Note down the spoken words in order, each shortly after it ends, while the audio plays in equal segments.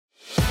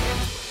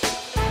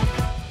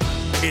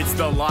It's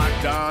the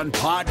Locked On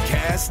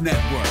Podcast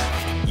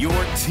Network, your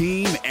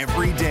team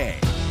every day.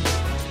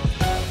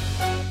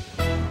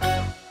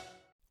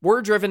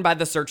 We're driven by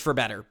the search for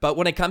better, but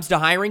when it comes to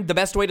hiring, the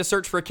best way to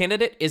search for a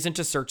candidate isn't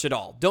to search at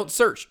all. Don't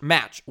search,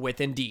 match with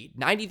Indeed.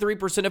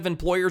 93% of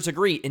employers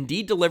agree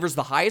Indeed delivers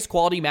the highest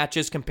quality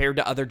matches compared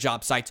to other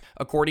job sites,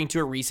 according to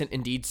a recent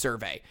Indeed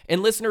survey.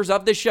 And listeners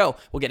of this show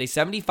will get a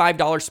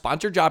 $75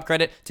 sponsored job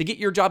credit to get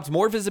your jobs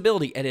more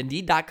visibility at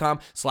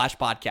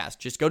Indeed.com/podcast.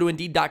 Just go to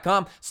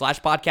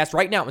Indeed.com/podcast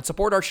right now and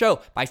support our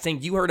show by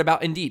saying you heard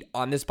about Indeed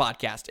on this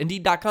podcast.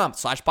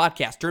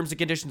 Indeed.com/podcast. Terms and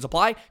conditions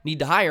apply. Need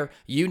to hire?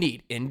 You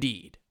need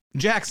Indeed.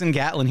 Jackson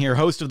Gatlin here,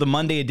 host of the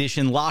Monday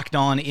edition Locked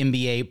On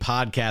NBA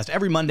podcast.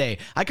 Every Monday,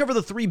 I cover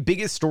the three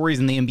biggest stories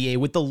in the NBA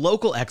with the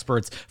local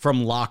experts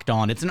from Locked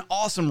On. It's an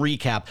awesome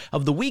recap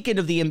of the weekend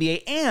of the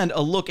NBA and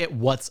a look at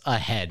what's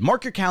ahead.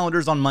 Mark your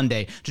calendars on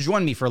Monday to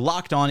join me for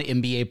Locked On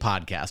NBA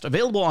podcast,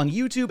 available on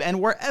YouTube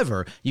and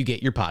wherever you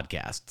get your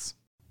podcasts.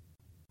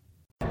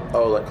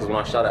 Because when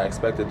I shot, I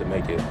expected to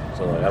make it.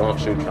 So, I don't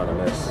shoot kind of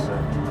miss.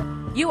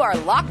 You are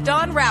Locked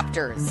On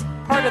Raptors,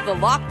 part of the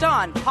Locked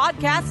On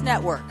Podcast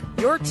Network,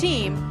 your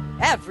team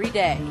every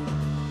day.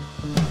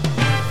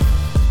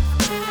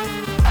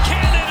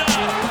 Canada,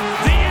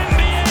 the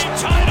NBA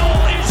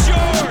title is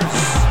yours.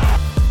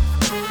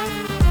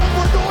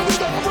 We're going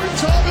to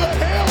overtime. A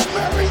Hail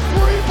Mary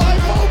 3 by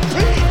Mo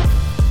Pete.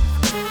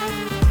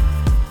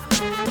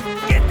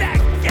 Get that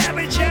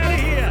garbage out of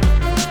here.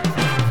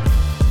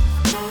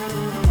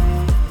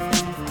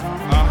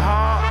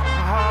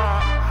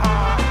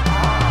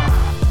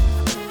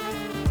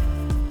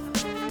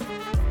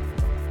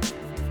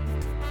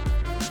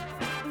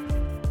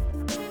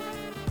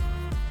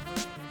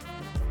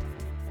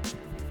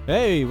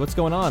 Hey, what's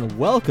going on?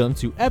 Welcome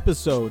to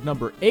episode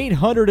number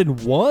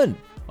 801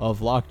 of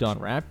Locked On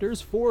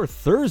Raptors for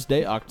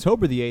Thursday,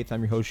 October the 8th.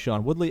 I'm your host,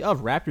 Sean Woodley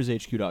of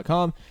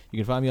RaptorsHQ.com. You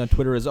can find me on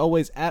Twitter as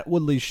always at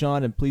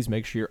WoodleySean, and please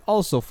make sure you're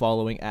also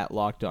following at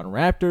Locked On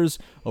Raptors.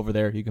 Over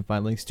there, you can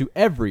find links to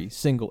every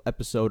single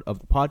episode of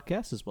the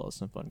podcast, as well as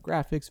some fun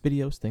graphics,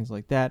 videos, things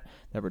like that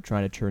we're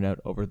trying to churn out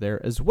over there,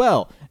 as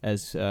well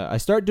as I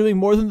start doing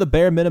more than the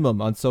bare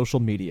minimum on social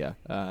media.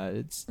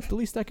 It's the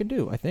least I can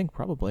do, I think,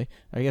 probably.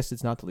 I guess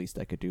it's not the least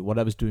I could do. What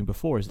I was doing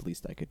before is the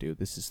least I could do.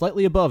 This is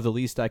slightly above the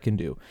least I can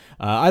do.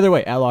 Either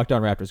way, at Locked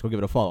On Raptors, go give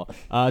it a follow.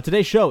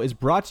 Today's show is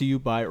brought to you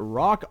by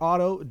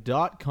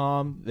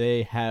RockAuto.com.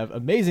 They have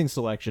amazing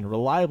selection,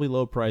 reliably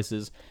low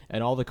prices,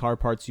 and all the car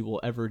parts you will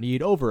ever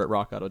need over at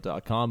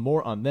RockAuto.com.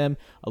 More on them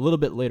a little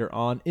bit later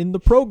on in the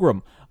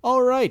program.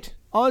 All right,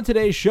 on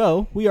today's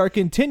show, we are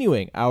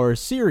continuing our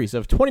series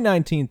of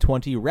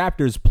 2019-20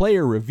 Raptors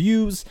player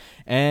reviews,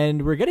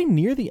 and we're getting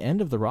near the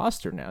end of the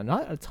roster now.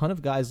 Not a ton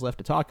of guys left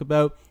to talk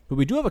about, but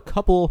we do have a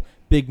couple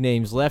big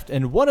names left,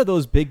 and one of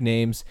those big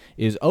names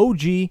is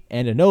OG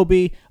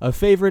Anunoby, a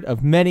favorite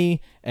of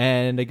many,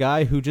 and a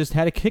guy who just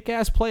had a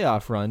kick-ass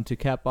playoff run to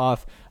cap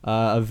off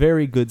a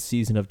very good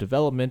season of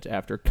development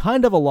after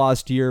kind of a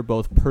lost year,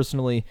 both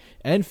personally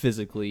and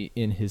physically,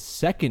 in his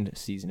second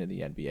season in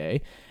the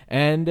NBA.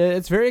 And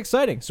it's very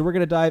exciting. So we're going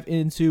to dive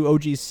into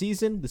OG's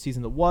season, the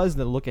season that was,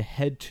 and then look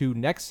ahead to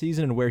next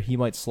season and where he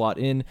might slot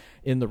in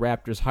the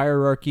Raptors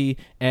hierarchy.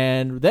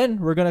 And then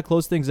we're going to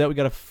close things out. We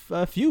got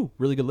a few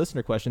really good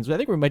listener questions. I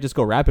think we might just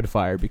go rapid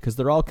fire because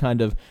they're all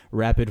kind of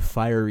rapid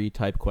fiery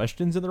type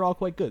questions, and they're all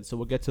quite good. So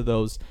we'll get to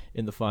those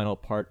in the final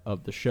part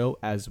of the show,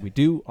 as we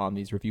do on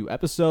these review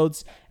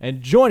episodes.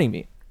 And joining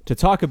me to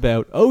talk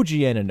about OG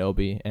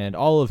Anunoby and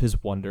all of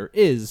his wonder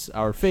is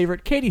our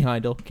favorite, Katie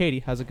Heindl. Katie,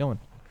 how's it going?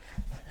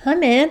 Hi,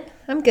 man.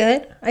 I'm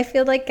good. I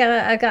feel like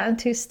I've gotten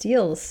 2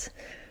 steals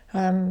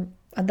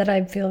that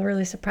I feel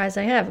really surprised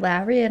I have.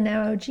 Larry and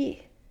now OG.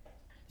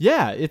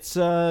 Yeah, it's,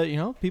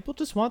 people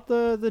just want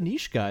the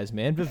niche guys,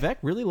 man. Vivek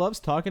really loves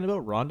talking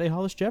about Rondé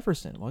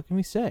Hollis-Jefferson. What can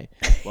we say?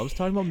 Loves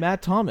talking about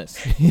Matt Thomas.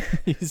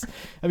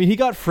 He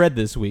got Fred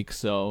this week,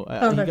 so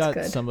he got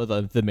good. Some of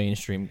the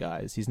mainstream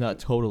guys. He's not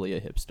totally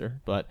a hipster,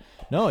 but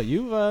no,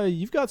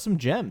 you've got some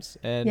gems,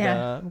 and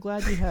yeah. I'm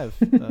glad you have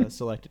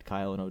selected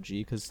Kyle and OG,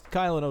 because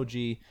Kyle and OG,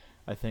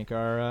 I think,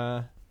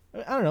 are,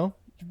 I don't know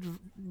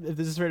if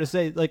this is fair to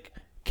say, like,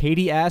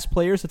 Katie-ass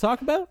players to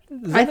talk about?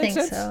 Does that make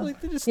sense? So. Like, I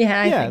think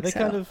so. They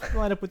kind of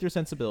line up with your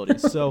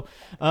sensibilities. So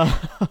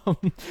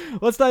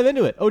let's dive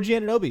into it. OG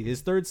Anunoby,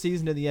 his third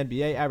season in the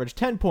NBA, averaged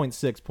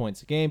 10.6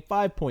 points a game,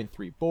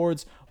 5.3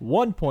 boards,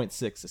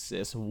 1.6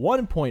 assists,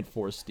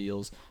 1.4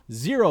 steals,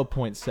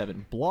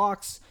 0.7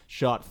 blocks,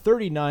 shot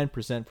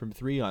 39% from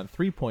 3 on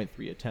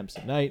 3.3 attempts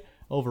a night.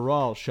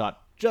 Overall,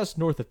 shot just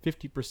north of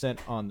 50%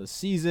 on the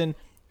season.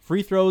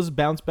 Free throws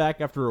bounced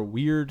back after a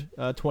weird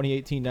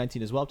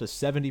 2018-19 as well, up to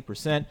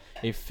 70%.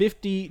 A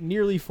 50,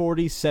 nearly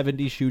 40,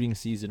 70 shooting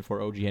season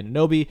for OG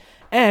Anunoby.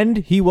 And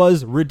he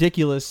was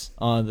ridiculous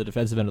on the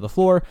defensive end of the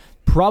floor.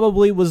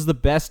 Probably was the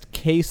best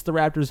case the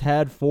Raptors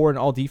had for an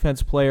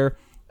all-defense player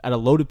at a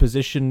loaded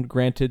position,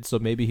 granted, so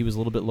maybe he was a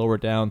little bit lower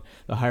down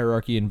the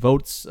hierarchy in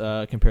votes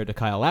compared to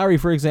Kyle Lowry,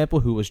 for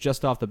example, who was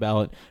just off the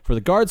ballot for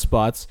the guard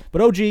spots.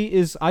 But OG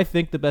is, I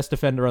think, the best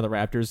defender on the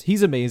Raptors.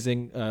 He's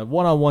amazing.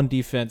 One-on-one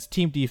defense,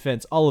 team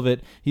defense, all of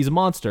it. He's a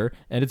monster,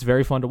 and it's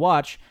very fun to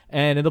watch.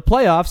 And in the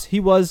playoffs,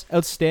 he was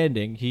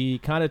outstanding. He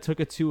kind of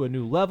took it to a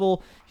new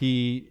level.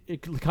 He,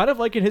 kind of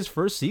like in his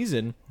first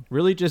season,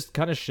 really just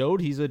kind of showed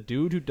he's a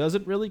dude who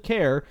doesn't really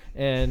care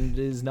and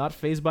is not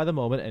fazed by the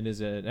moment, and is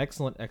an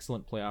excellent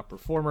playoff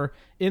performer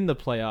in the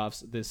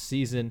playoffs this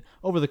season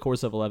over the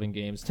course of 11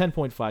 games.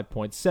 10.5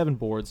 points, 7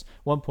 boards,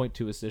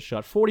 1.2 assists,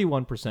 shot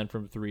 41%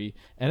 from 3.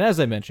 And as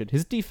I mentioned,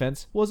 his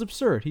defense was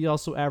absurd. He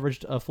also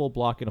averaged a full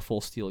block and a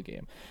full steal a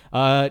game.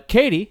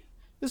 Katie,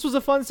 this was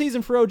a fun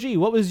season for OG.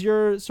 What was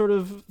your sort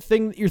of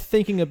thing that you're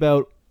thinking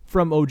about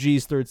from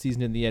OG's third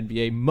season in the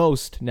NBA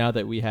most now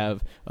that we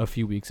have a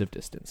few weeks of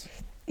distance?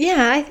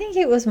 Yeah, I think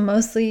it was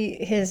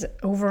mostly his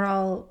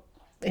overall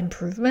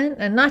improvement,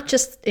 and not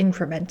just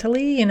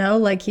incrementally,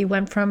 like he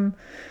went from,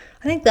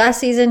 I think last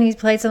season he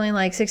played something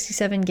like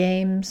 67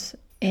 games,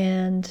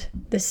 and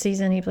this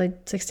season he played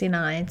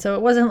 69. So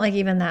it wasn't like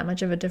even that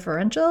much of a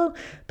differential,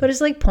 but his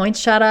like points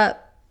shot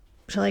up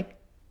to like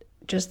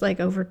just like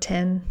over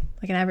 10,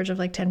 like an average of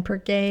like 10 per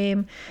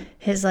game.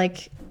 His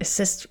like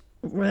assists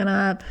went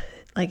up,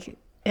 like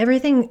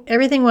everything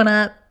went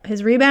up.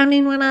 His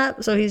rebounding went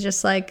up. So he's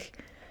just like,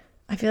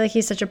 I feel like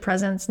he's such a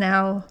presence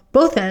now,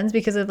 both ends,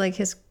 because of like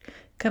his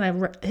kind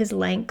of his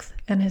length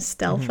and his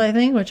stealth, I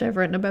think, which I've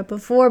written about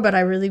before, but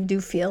I really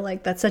do feel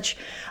like that's such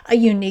a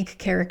unique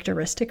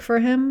characteristic for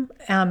him.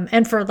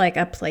 And for like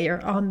a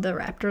player on the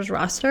Raptors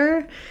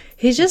roster,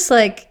 he's just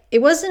like,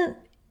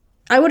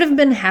 I would have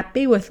been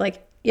happy with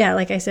like, yeah,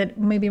 like I said,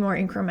 maybe more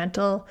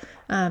incremental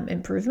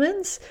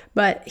improvements,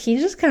 but he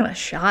just kind of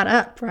shot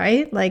up,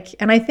 right? Like,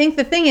 and I think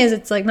the thing is,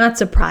 it's like not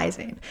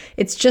surprising.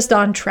 It's just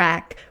on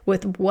track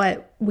with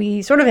what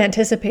we sort of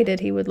anticipated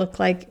he would look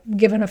like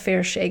given a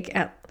fair shake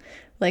at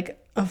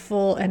like a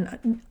full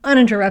and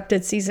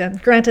uninterrupted season.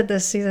 Granted,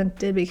 this season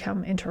did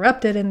become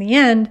interrupted in the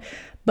end,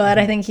 but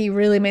I think he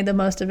really made the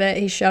most of it.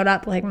 He showed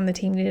up like when the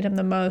team needed him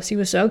the most. He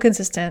was so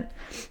consistent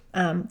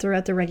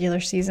throughout the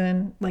regular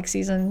season,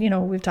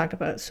 we've talked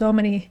about so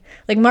many,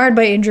 like marred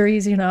by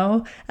injuries,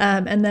 and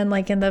then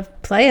like in the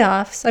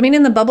playoffs, I mean,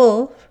 in the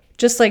bubble,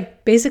 just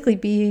like basically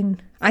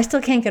I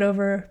still can't get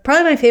over,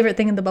 probably my favorite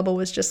thing in the bubble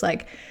was just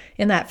like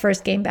in that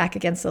first game back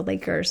against the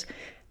Lakers,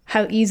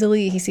 how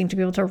easily he seemed to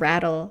be able to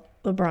rattle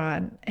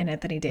LeBron and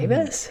Anthony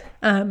Davis.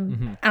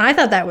 And I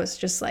thought that was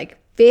just like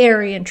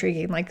very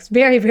intriguing, like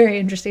very, very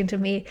interesting to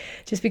me,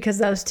 just because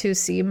those two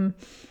seem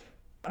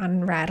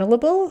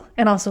unrattleable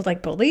and also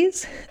like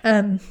bullies.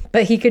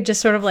 But he could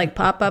just sort of like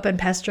pop up and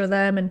pester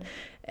them,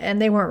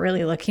 and they weren't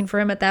really looking for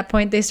him at that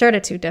point. They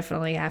started to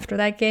definitely after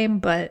that game,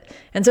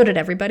 and so did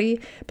everybody.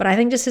 But I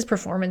think just his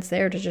performance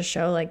there to just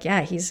show like,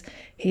 yeah, he's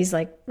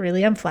like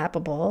really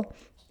unflappable.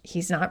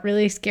 He's not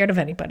really scared of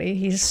anybody.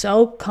 He's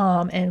so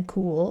calm and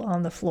cool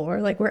on the floor,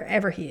 like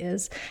wherever he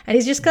is. And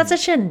he's just got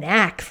such a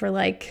knack for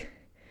like,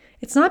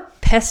 it's not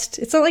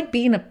like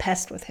being a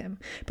pest with him,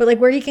 but like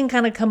where he can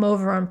kind of come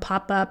over and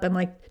pop up and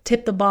like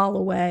tip the ball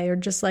away or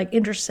just like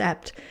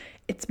intercept.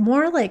 It's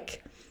more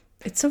like,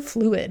 it's so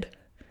fluid,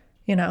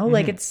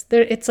 like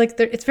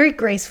it's very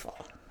graceful.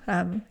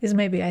 Is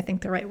maybe I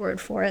think the right word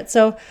for it.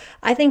 So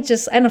I think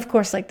and of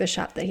course like the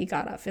shot that he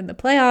got off in the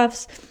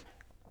playoffs,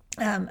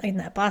 in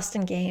that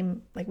Boston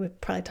game, like we'll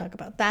probably talk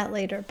about that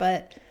later,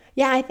 but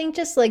yeah, I think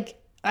just like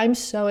I'm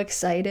so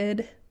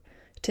excited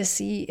to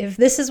see if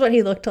this is what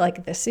he looked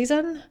like this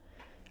season,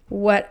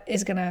 what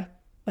he's gonna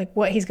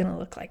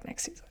look like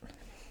next season.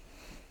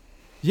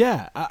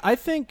 Yeah, I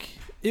think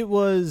it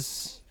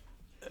was,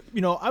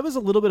 I was a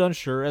little bit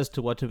unsure as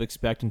to what to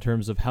expect in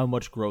terms of how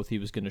much growth he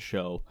was going to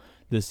show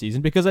this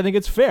season, because I think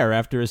it's fair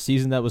after a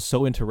season that was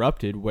so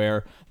interrupted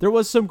where there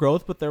was some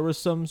growth, but there was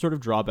some sort of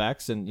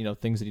drawbacks and,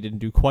 things that he didn't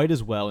do quite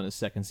as well in his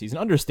second season,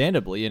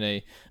 understandably in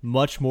a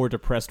much more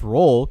depressed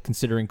role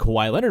considering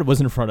Kawhi Leonard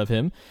was in front of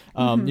him.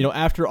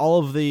 After all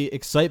of the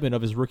excitement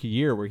of his rookie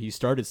year where he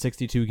started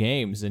 62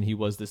 games and he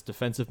was this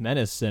defensive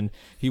menace and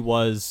he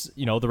was,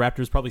 the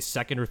Raptors' probably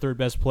second or third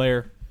best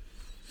player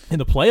in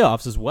the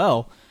playoffs as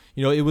well.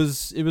 It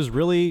was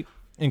really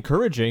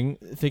encouraging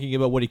thinking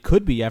about what he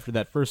could be after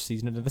that first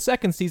season. And then the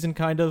second season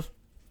kind of,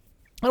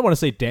 I don't want to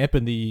say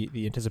dampen the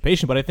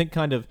anticipation, but I think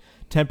kind of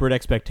tempered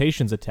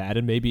expectations a tad.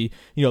 And maybe,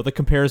 the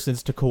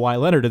comparisons to Kawhi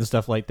Leonard and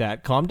stuff like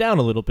that calmed down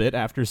a little bit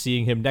after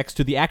seeing him next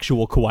to the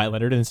actual Kawhi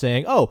Leonard and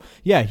saying, oh,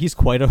 yeah, he's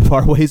quite a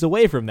far ways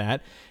away from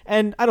that.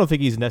 And I don't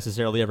think he's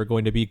necessarily ever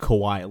going to be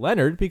Kawhi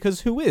Leonard,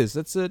 because who is?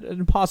 That's an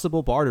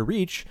impossible bar to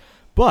reach.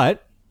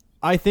 But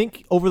I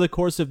think over the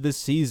course of this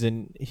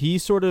season, he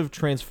sort of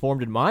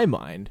transformed in my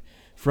mind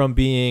from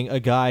being a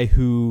guy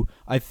who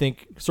I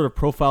think sort of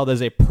profiled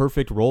as a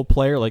perfect role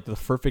player, like the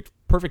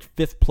perfect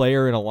fifth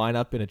player in a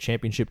lineup in a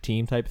championship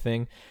team type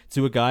thing,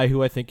 to a guy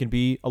who I think can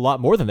be a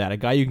lot more than that, a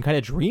guy you can kind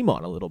of dream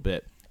on a little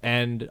bit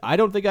And I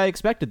don't think I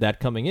expected that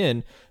coming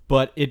in,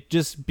 but it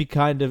just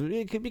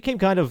became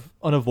kind of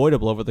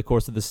unavoidable over the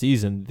course of the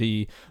season.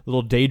 The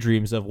little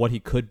daydreams of what he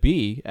could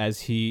be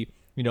as he,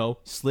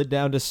 slid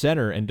down to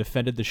center and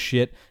defended the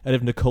shit out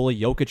of Nikola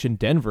Jokic in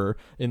Denver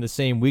in the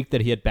same week that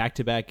he had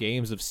back-to-back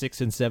games of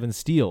 6 and 7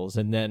 steals.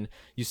 And then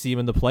you see him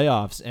in the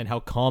playoffs and how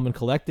calm and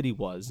collected he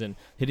was, and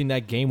hitting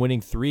that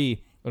game-winning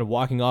 3 and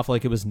walking off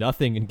like it was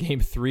nothing in Game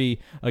 3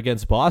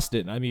 against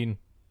Boston. I mean,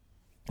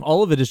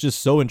 all of it is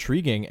just so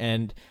intriguing,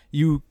 and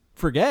you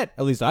forget,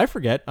 at least I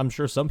forget, I'm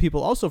sure some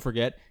people also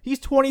forget, he's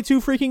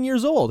 22 freaking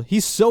years old.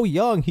 He's so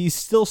young. He's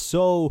still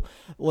so,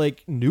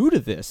 new to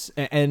this.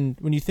 And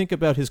when you think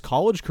about his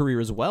college career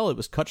as well, it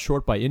was cut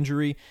short by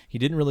injury. He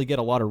didn't really get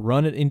a lot of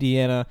run at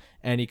Indiana,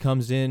 and he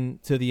comes in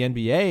to the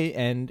NBA,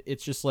 and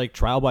it's just like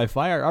trial by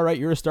fire. All right,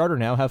 you're a starter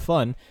now. Have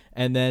fun.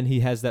 And then he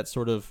has that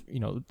sort of,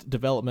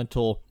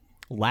 developmental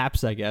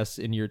lapse, I guess,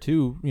 in year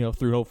 2,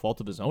 through no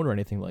fault of his own or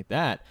anything like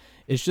that.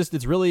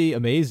 It's really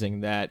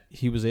amazing that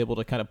he was able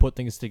to kind of put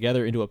things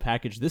together into a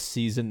package this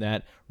season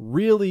that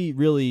really,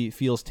 really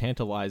feels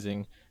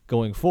tantalizing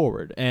going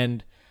forward.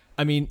 And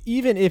I mean,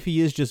 even if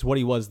he is just what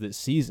he was this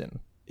season,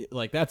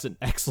 that's an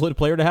excellent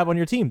player to have on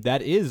your team.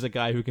 That is a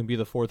guy who can be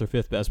the 4th or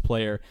 5th best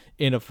player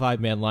in a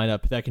 5-man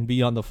lineup that can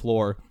be on the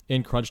floor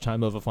in crunch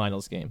time of a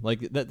finals game.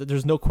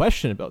 There's no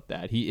question about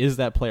that. He is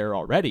that player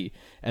already,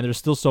 and there's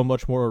still so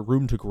much more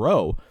room to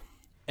grow.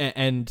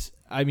 And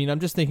I mean, I'm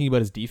just thinking about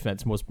his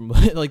defense.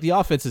 The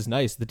offense is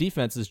nice. The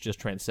defense is just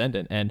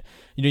transcendent. And,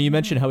 you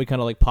mentioned how he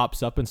kind of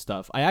pops up and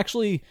stuff. I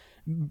actually,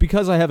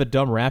 because I have a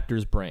dumb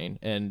Raptors brain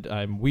and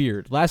I'm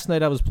weird, last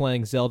night I was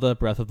playing Zelda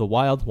Breath of the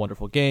Wild.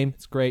 Wonderful game.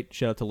 It's great.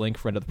 Shout out to Link,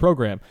 friend of the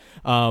program.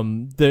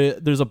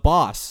 There's a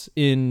boss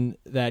in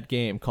that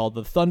game called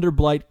the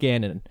Thunderblight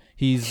Ganon.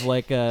 He's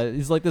like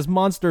this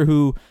monster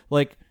who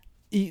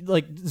he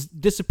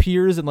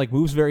disappears and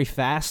moves very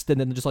fast and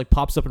then just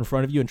pops up in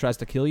front of you and tries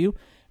to kill you.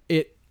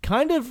 It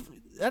kind of,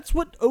 that's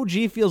what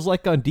OG feels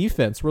like on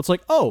defense, where it's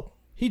oh,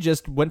 he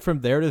just went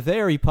from there to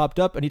there. He popped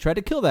up and he tried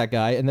to kill that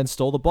guy and then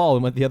stole the ball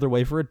and went the other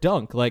way for a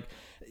dunk.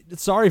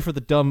 Sorry for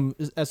the dumb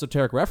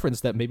esoteric reference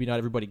that maybe not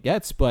everybody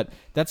gets, but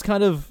that's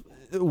kind of,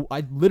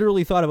 I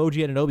literally thought of OG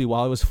Anunoby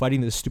while I was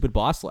fighting this stupid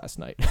boss last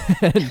night.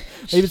 And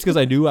maybe it's because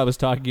I knew I was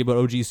talking about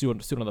OG soon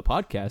on the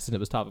podcast and it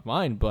was top of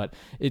mind, but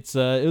it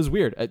was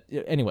weird.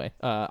 Anyway,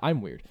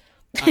 I'm weird.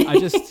 I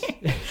just,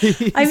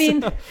 I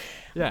mean,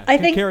 yeah, I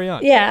think, carry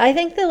on. Yeah, I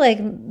think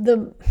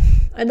that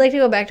I'd like to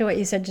go back to what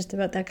you said just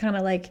about that kind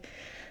of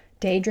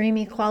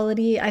daydreamy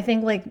quality. I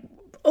think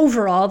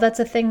overall, that's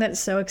a thing that's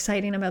so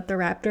exciting about the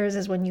Raptors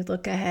is when you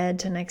look ahead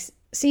to next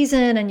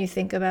season and you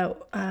think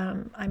about,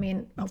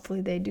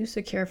 hopefully they do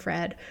secure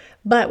Fred,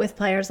 but with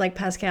players like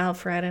Pascal,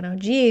 Fred, and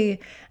OG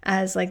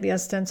as the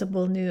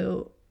ostensible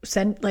new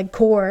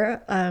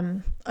core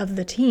of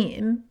the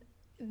team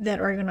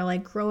that are going to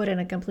like grow it in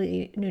a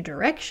completely new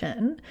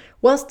direction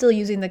while still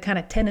using the kind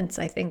of tenets,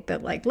 I think,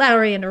 that like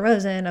Lowry and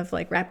DeRozan of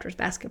like Raptors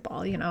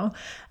basketball, you know,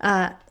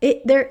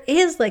 there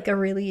is like a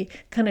really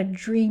kind of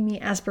dreamy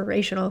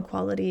aspirational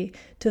quality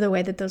to the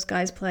way that those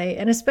guys play.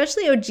 And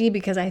especially OG,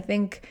 because I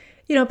think,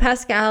 you know,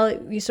 Pascal,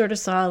 you sort of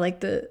saw like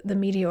the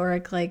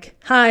meteoric like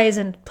highs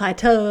and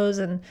plateaus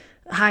and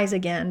highs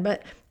again,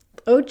 but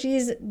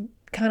OG's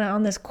kind of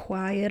on this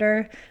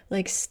quieter,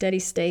 like steady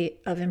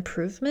state of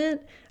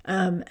improvement.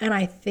 And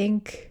I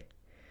think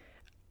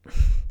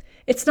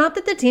it's not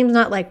that the team's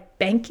not like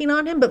banking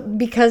on him, but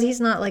because he's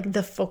not like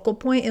the focal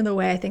point in the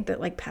way I think that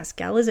like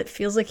Pascal is, it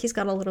feels like he's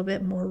got a little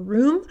bit more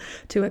room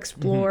to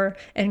explore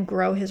and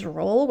grow his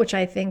role, which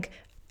I think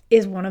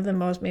is one of the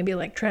most maybe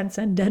like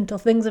transcendental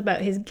things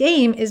about his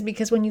game, is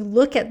because when you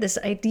look at this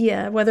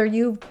idea, whether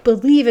you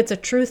believe it's a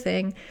true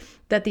thing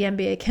that the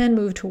NBA can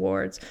move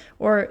towards,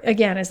 or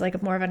again, is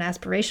like more of an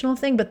aspirational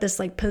thing, but this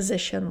like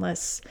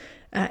positionless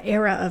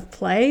era of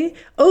play,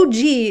 OG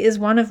is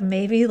one of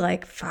maybe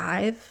like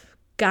 5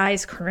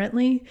 guys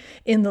currently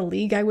in the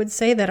league, I would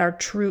say, that are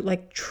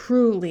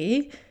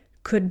truly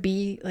could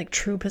be like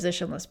true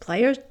positionless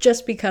players,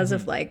 just because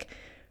of like,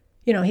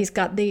 you know, he's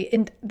got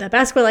the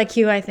basketball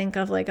IQ, I think,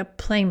 of like a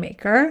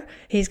playmaker.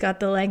 He's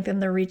got the length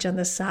and the reach and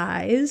the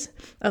size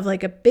of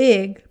like a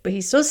big, but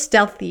he's so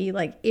stealthy,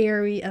 like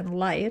airy and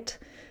light,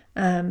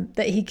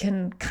 that he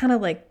can kind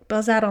of like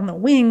buzz out on the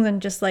wings and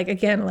just like,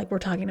 again, like we're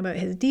talking about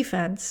his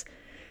defense,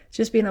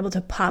 just being able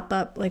to pop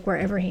up like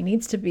wherever he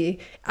needs to be.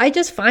 I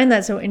just find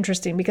that so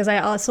interesting, because I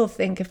also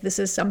think if this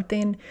is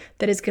something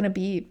that is going to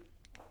be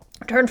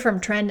turned from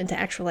trend into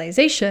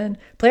actualization,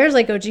 players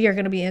like OG are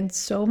going to be in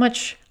so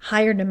much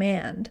higher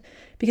demand,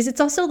 because it's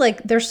also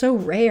like they're so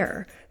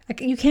rare. Like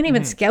you can't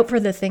even scout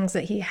for the things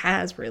that he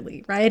has,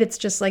 really, right? It's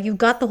just like you've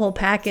got the whole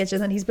package, and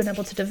then he's been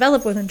able to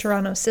develop within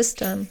Toronto's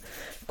system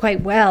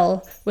quite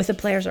well with the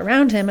players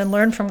around him, and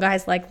learn from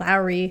guys like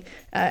Lowry,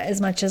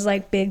 as much as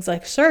like bigs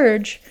like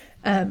Serge,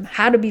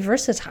 how to be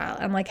versatile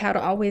and like how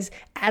to always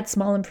add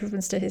small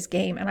improvements to his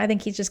game. And I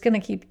think he's just going to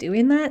keep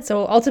doing that.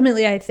 So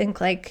ultimately, I think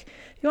like,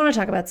 if you want to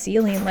talk about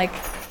ceiling, like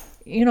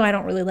I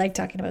don't really like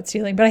talking about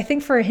ceiling, but I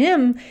think for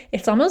him,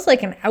 it's almost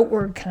like an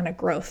outward kind of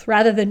growth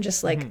rather than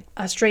just like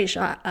a straight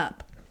shot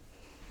up.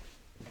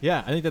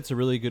 Yeah, I think that's a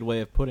really good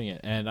way of putting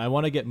it. And I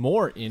want to get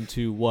more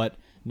into what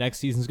next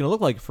season's going to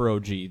look like for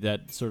OG,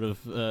 that sort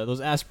of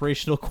those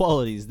aspirational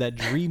qualities, that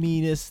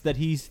dreaminess that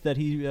he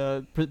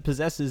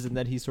possesses and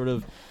that he sort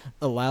of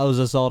allows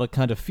us all to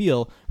kind of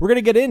feel. We're going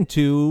to get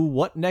into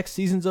what next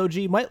season's OG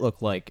might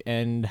look like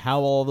and how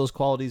all those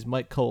qualities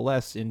might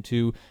coalesce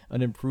into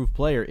an improved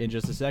player in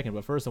just a second.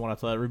 But first, I want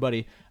to tell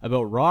everybody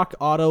about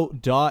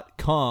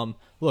rockauto.com.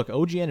 Look,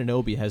 OG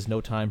Anunoby has no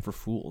time for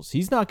fools.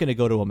 He's not going to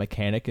go to a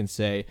mechanic and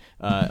say,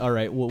 all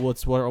right,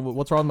 what's wrong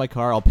with my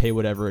car? I'll pay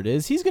whatever it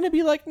is. He's going to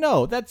be like,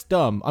 no, that's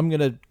dumb. I'm going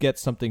to get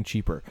something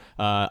cheaper,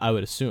 I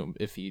would assume,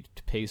 if he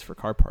pays for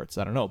car parts.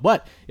 I don't know.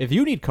 But if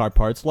you need car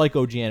parts like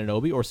OG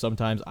Anunoby, or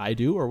sometimes I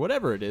do, or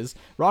whatever it is,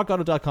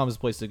 rockauto.com is the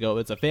place to go.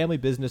 It's a family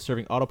business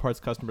serving auto parts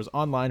customers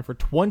online for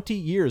 20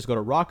 years. Go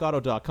to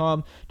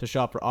rockauto.com to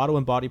shop for auto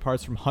and body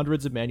parts from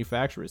hundreds of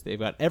manufacturers. They've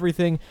got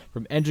everything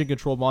from engine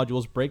control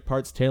modules, brake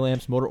parts, tail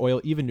lamps, motor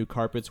oil, even new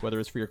carpets. Whether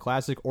it's for your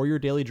classic or your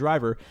daily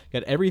driver,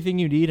 get everything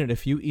you need in a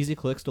few easy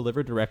clicks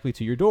delivered directly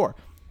to your door.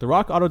 The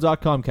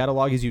rockauto.com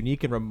catalog is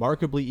unique and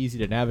remarkably easy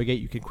to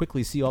navigate. You can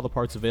quickly see all the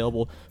parts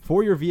available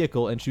for your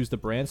vehicle and choose the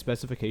brand,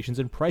 specifications,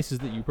 and prices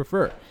that you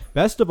prefer.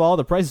 Best of all,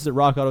 the prices at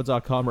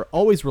rockauto.com are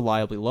always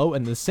reliably low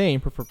and the same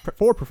for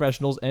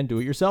professionals and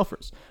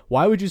do-it-yourselfers.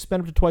 Why would you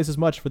spend up to twice as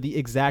much for the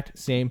exact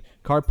same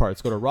car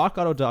parts? Go to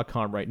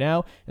rockauto.com right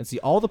now and see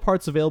all the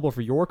parts available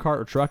for your car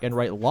or truck and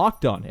write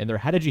Locked On in their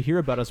How Did You Hear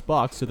About Us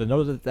box so they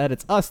know that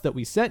it's us that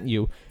we sent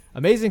you.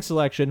 Amazing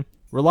selection,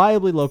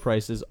 reliably low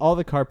prices, all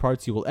the car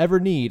parts you will ever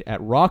need at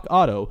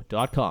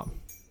rockauto.com.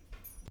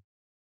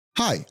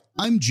 Hi,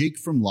 I'm Jake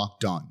from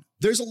Locked On.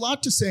 There's a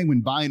lot to say when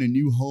buying a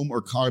new home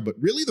or car, but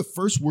really the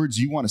first words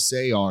you want to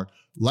say are,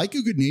 like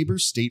a good neighbor,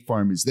 State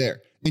Farm is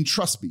there. And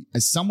trust me,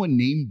 as someone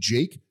named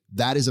Jake,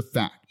 that is a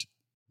fact.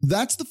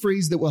 That's the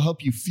phrase that will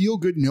help you feel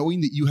good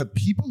knowing that you have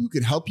people who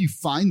could help you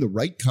find the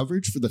right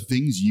coverage for the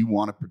things you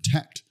want to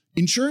protect.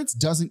 Insurance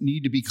doesn't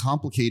need to be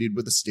complicated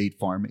with a State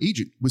Farm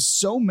agent. With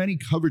so many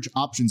coverage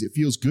options, it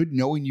feels good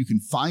knowing you can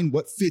find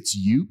what fits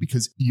you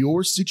because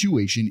your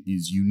situation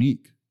is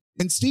unique.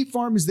 And State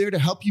Farm is there to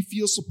help you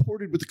feel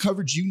supported with the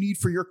coverage you need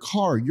for your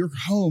car, your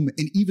home,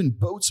 and even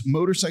boats,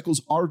 motorcycles,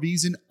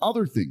 RVs, and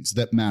other things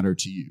that matter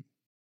to you.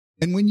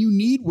 And when you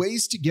need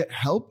ways to get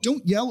help,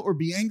 don't yell or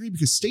be angry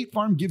because State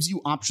Farm gives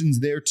you options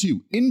there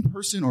too, in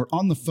person or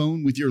on the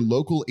phone with your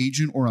local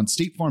agent or on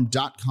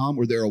statefarm.com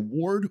or their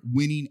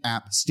award-winning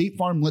app. State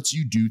Farm lets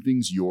you do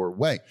things your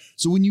way.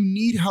 So when you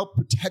need help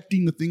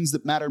protecting the things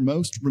that matter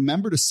most,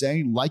 remember to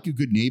say, like a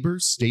good neighbor,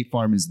 State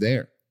Farm is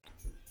there.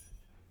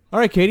 All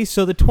right, Katie,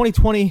 so the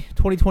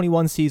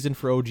 2020-2021 season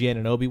for OG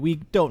Anunoby, we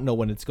don't know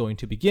when it's going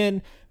to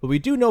begin, but we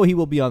do know he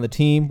will be on the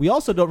team. We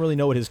also don't really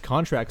know what his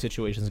contract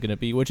situation is going to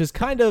be, which is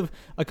kind of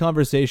a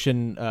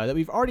conversation that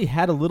we've already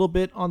had a little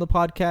bit on the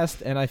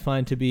podcast, and I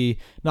find to be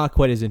not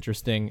quite as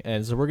interesting,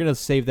 and so we're going to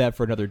save that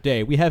for another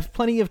day. We have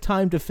plenty of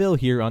time to fill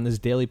here on this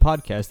daily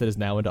podcast that is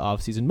now into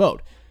off-season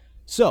mode.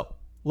 So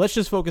let's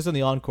just focus on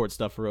the on-court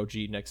stuff for OG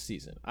next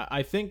season.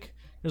 I think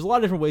there's a lot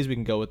of different ways we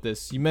can go with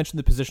this. You mentioned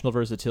the positional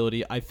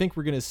versatility. I think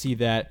we're going to see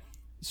that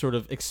sort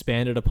of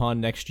expanded upon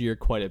next year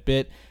quite a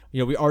bit.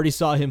 We already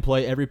saw him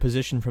play every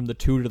position from the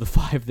 2 to the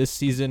 5 this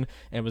season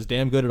and was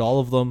damn good at all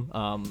of them.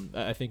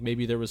 I think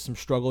maybe there was some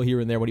struggle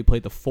here and there when he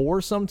played the 4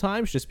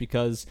 sometimes just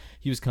because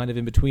he was kind of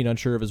in between,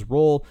 unsure of his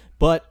role.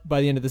 But by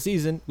the end of the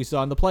season, we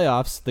saw in the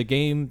playoffs, the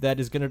game that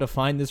is going to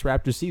define this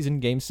Raptors season,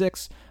 Game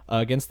 6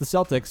 against the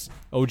Celtics,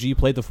 OG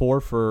played the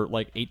 4 for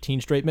like 18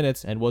 straight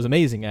minutes and was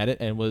amazing at it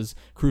and was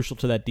crucial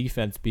to that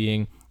defense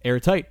being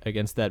airtight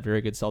against that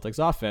very good Celtics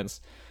offense.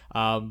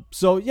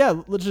 So yeah,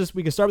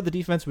 we can start with the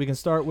defense. We can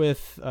start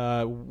with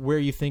where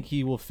you think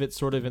he will fit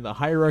sort of in the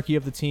hierarchy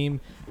of the team.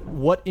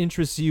 What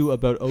interests you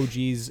about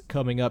OG's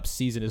coming up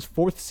season, his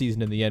 4th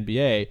season in the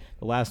NBA,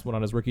 the last one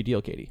on his rookie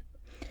deal, Katie?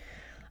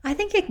 I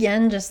think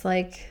again, just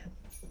like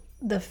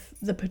the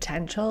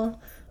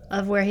potential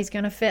of where he's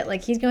going to fit.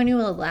 Like he's going to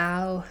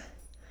allow.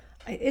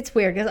 It's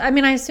weird because I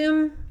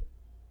assume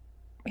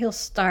he'll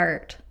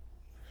start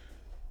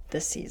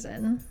this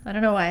season. I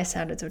don't know why I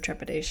sounded so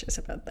trepidatious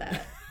about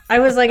that. I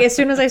was like, as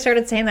soon as I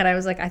started saying that, I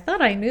was like, I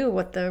thought I knew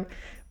what the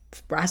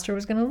roster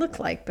was going to look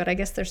like, but I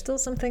guess there's still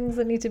some things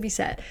that need to be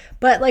said.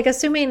 But like,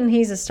 assuming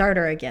he's a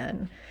starter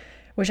again,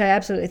 which I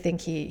absolutely think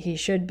he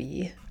should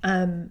be.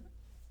 I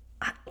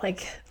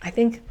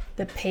think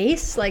the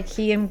pace, like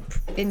he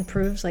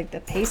improves like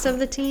the pace of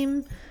the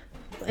team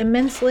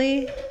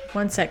immensely.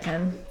 1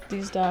 second,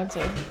 these dogs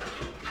are.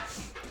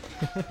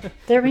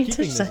 They're being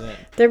such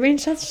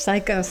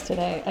psychos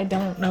today. I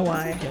don't know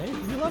why. Okay,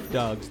 you love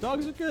dogs.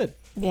 Dogs are good.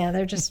 Yeah,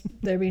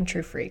 they're being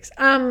true freaks.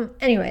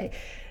 Anyway,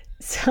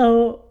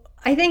 so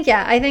I think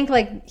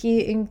like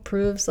he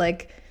improves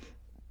like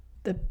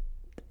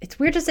it's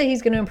weird to say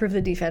he's going to improve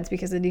the defense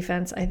because the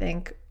defense, I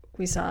think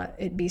we saw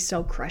it be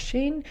so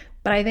crushing,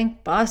 but I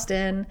think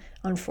Boston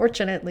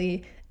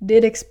unfortunately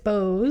did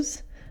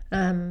expose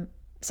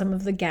some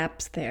of the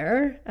gaps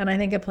there. And I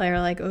think a player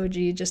like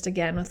OG, just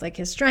again with like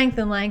his strength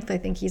and length, I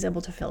think he's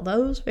able to fill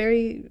those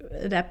very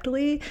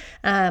adeptly.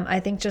 I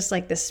think just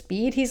like the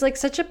speed, he's like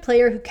such a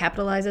player who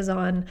capitalizes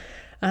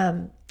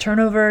on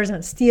turnovers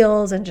and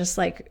steals, and just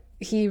like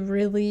he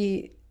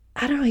really,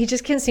 I don't know, he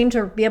just can't seem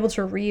to be able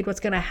to read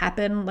what's going to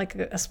happen like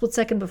a split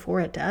second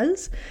before it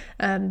does,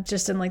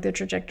 just in like the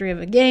trajectory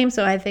of a game.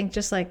 So I think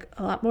just like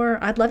a lot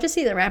more, I'd love to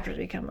see the Raptors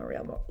become a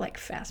real like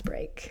fast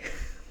break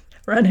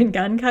run and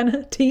gun kind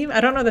of team.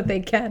 I don't know that they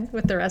can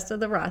with the rest of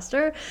the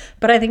roster,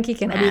 but I think he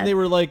can I mean, they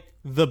were like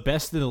the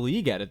best in the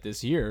league at it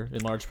this year,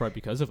 in large part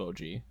because of OG.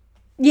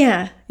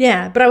 Yeah.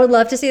 But I would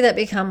love to see that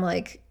become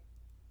like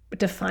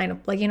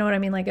definable, like, you know what I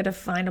mean? Like a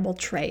definable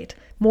trait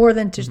more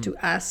than just to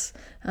us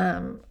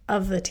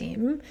of the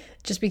team,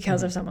 just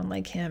because of someone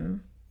like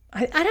him.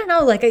 I don't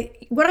know,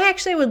 like what I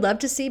actually would love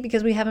to see,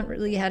 because we haven't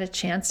really had a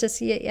chance to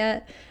see it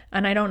yet.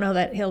 And I don't know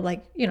that he'll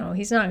like, you know,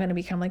 he's not going to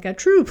become like a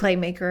true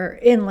playmaker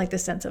in like the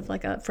sense of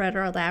like a Fred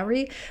or a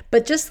Lowry,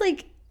 but just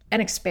like an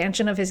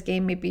expansion of his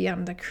game maybe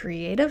on the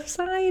creative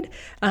side.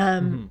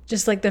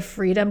 Just like the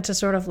freedom to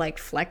sort of like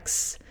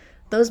flex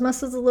those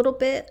muscles a little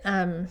bit.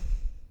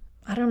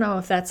 I don't know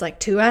if that's like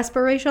too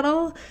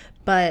aspirational,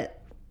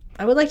 but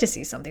I would like to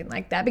see something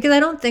like that, because I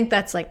don't think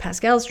that's like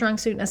Pascal's strong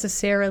suit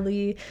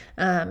necessarily.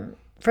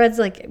 Fred's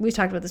like, we've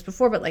talked about this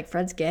before, but like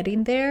Fred's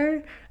getting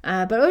there.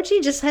 But OG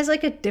just has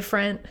like a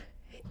different,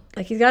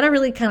 like he's got a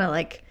really kind of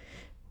like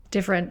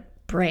different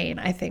brain,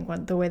 I think,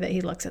 when the way that he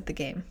looks at the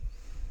game.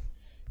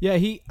 Yeah,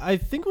 I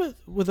think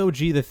with OG,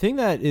 the thing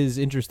that is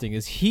interesting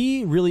is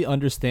he really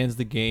understands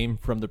the game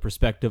from the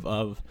perspective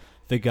of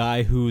the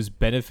guy who's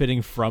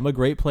benefiting from a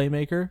great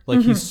playmaker. Like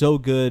he's so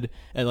good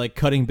at like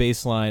cutting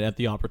baseline at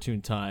the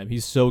opportune time.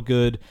 He's so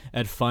good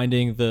at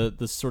finding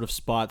the sort of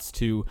spots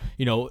to,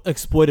 you know,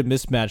 exploit a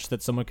mismatch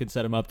that someone can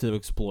set him up to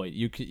exploit.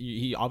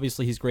 He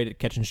obviously he's great at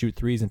catch and shoot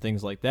threes and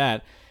things like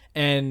that.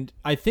 And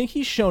I think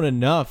he's shown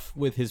enough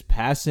with his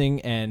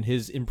passing and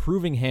his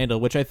improving handle,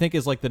 which I think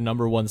is like the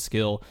number one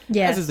skill,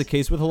 as is the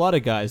case with a lot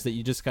of guys, that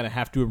you just kind of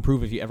have to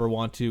improve if you ever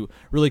want to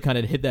really kind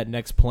of hit that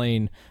next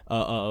plane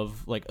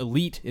of like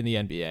elite in the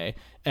NBA.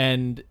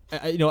 And,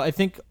 you know, I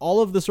think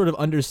all of the sort of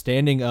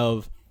understanding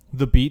of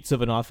the beats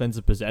of an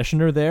offensive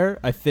possession are there.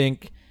 I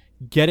think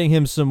getting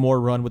him some more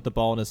run with the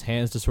ball in his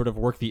hands to sort of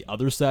work the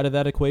other side of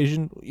that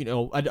equation, you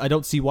know, I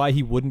don't see why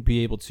he wouldn't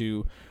be able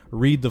to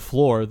read the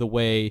floor the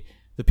way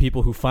the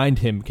people who find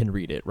him can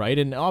read it, right?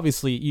 And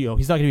obviously, you know,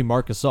 he's not going to be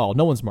Marc Gasol.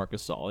 No one's Marc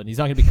Gasol. And he's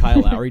not going to be Kyle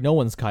Lowry. No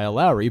one's Kyle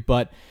Lowry.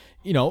 But,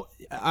 you know,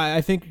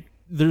 I think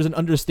there's an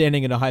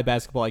understanding and a high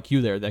basketball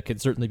IQ there that can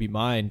certainly be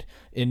mined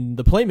in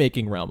the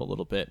playmaking realm a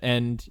little bit.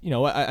 And, you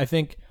know, I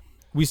think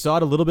we saw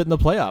it a little bit in the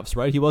playoffs,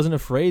 right? He wasn't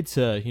afraid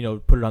to, you know,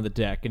 put it on the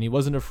deck, and he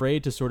wasn't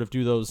afraid to sort of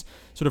do those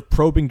sort of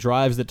probing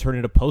drives that turn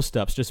into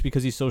post-ups just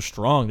because he's so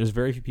strong. There's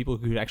very few people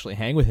who could actually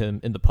hang with him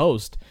in the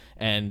post,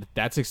 and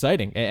that's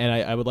exciting. And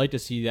I would like to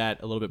see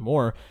that a little bit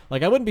more.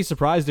 Like, I wouldn't be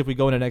surprised if we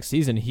go into next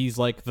season, he's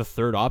like the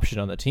third option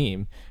on the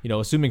team. You know,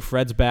 assuming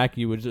Fred's back,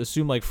 you would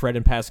assume like Fred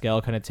and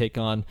Pascal kind of take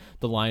on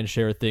the lion's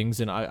share of things,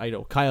 and I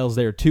know Kyle's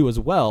there too as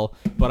well,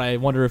 but I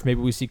wonder if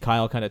maybe we see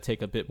Kyle kind of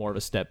take a bit more of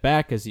a step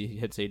back as he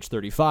hits age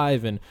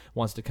 35 and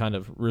wants to kind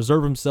of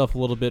reserve himself a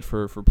little bit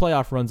for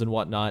playoff runs and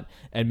whatnot,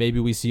 and maybe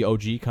we see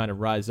OG kind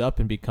of rise up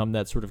and become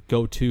that sort of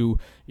go-to,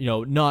 you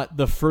know, not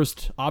the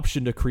first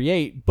option to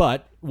create,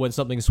 but when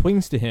something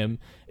swings to him,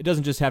 it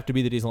doesn't just have to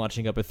be that he's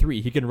launching up a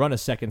three. He can run a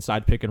second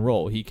side pick and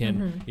roll. He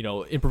can, you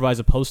know, improvise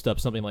a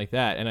post-up, something like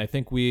that, and I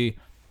think we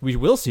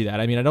will see that.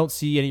 I mean, I don't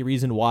see any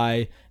reason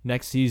why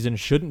next season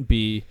shouldn't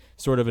be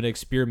sort of an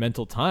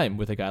experimental time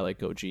with a guy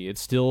like OG. It's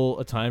still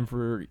a time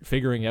for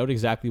figuring out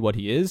exactly what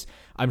he is.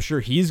 I'm sure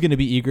he's going to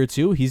be eager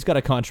to. He's got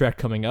a contract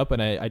coming up,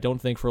 and I don't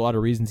think for a lot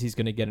of reasons he's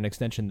going to get an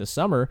extension this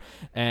summer.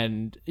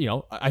 And, you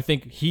know, I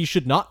think he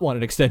should not want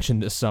an extension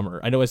this summer.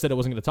 I know I said I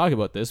wasn't going to talk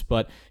about this,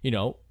 but, you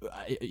know,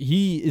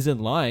 he is in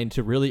line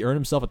to really earn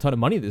himself a ton of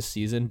money this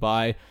season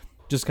by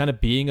just kind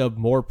of being a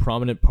more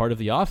prominent part of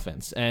the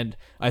offense. And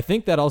I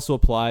think that also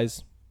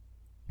applies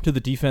to the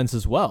defense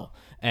as well.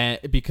 And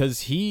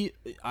because I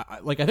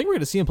think we're going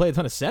to see him play a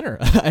ton of center.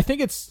 I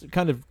think it's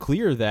kind of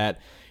clear that,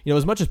 you know,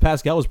 as much as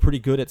Pascal was pretty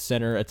good at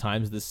center at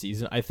times this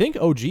season, I think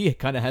OG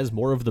kind of has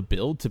more of the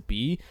build to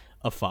be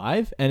a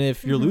 5. And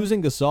if you're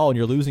losing Gasol and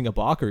you're losing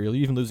Ibaka, you're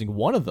even losing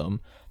one of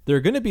them, there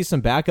are going to be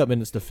some backup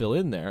minutes to fill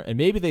in there. And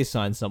maybe they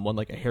sign someone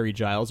like a Harry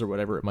Giles or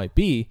whatever it might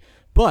be.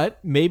 But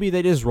maybe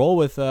they just roll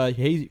with,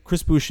 hey,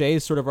 Chris Boucher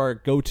is sort of our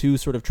go-to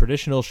sort of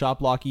traditional shot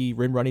blocky,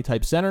 rim runny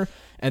type center,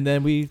 and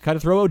then we kind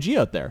of throw OG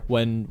out there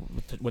when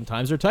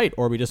times are tight,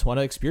 or we just want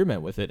to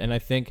experiment with it. And I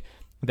think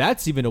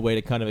that's even a way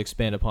to kind of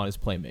expand upon his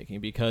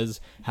playmaking, because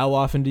how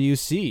often do you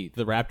see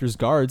the Raptors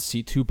guards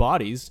see two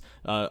bodies,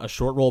 a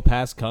short roll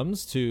pass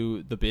comes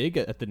to the big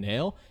at the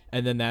nail,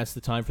 and then that's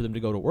the time for them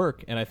to go to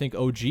work. And I think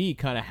OG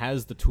kind of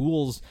has the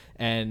tools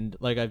and,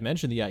 like I've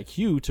mentioned, the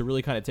IQ to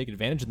really kind of take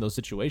advantage in those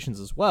situations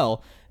as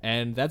well.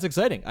 And that's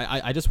exciting.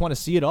 I just want to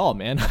see it all,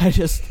 man. I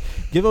just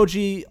give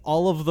OG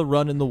all of the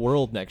run in the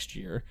world next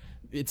year.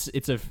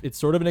 it's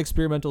sort of an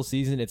experimental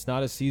season. It's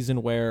not a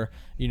season where,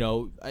 they're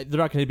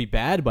not going to be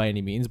bad by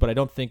any means, but I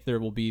don't think there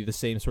will be the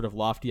same sort of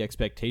lofty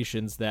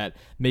expectations that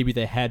maybe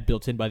they had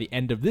built in by the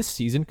end of this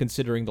season,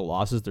 considering the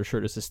losses they're sure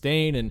to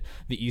sustain and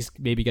the East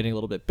maybe getting a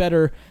little bit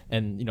better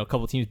and, a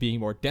couple teams being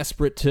more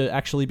desperate to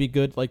actually be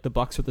good, like the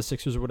Bucks or the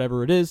Sixers or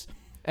whatever it is.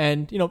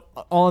 And,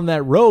 on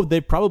that road, they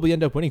probably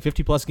end up winning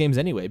 50-plus games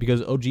anyway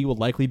because OG will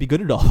likely be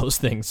good at all those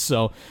things.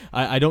 So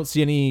I don't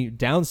see any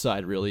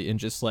downside, really, in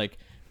just,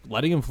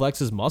 letting him flex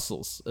his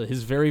muscles,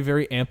 his very,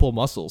 very ample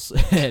muscles,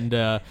 and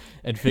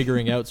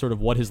figuring out sort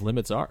of what his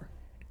limits are.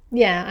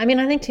 Yeah, I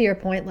think to your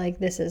point,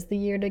 this is the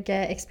year to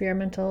get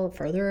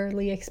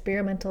furtherly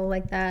experimental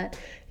like that.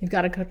 You've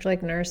got a coach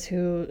like Nurse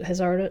who has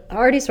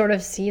already sort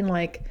of seen,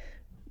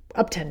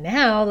 up to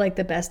now,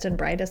 the best and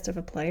brightest of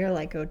a player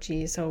like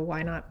OG, so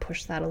why not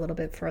push that a little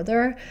bit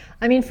further?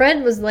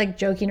 Fred was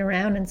joking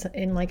around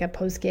in a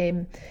post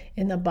game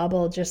in the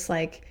bubble, just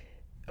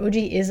OG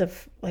is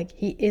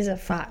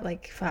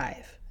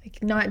five,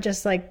 not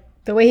just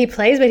the way he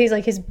plays, but he's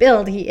his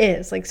build, he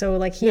is he's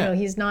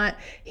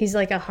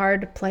a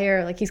hard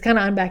player, he's kind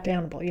of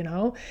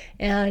unbackdownable,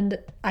 and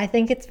I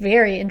think it's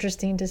very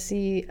interesting to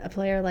see a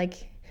player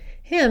like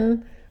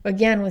him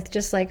again with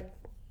just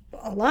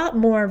a lot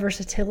more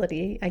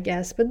versatility, I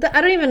guess, but I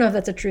don't even know if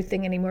that's a true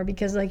thing anymore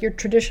because your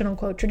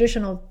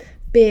traditional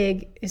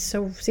big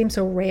seems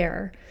so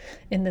rare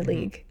in the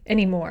league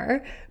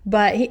anymore.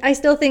 But I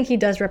still think he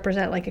does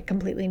represent a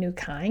completely new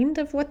kind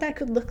of what that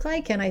could look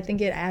like, and I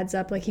think it adds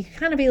up. He could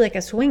kind of be like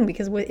a swing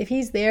because if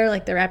he's there,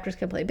 the Raptors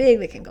can play big,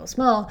 they can go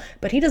small,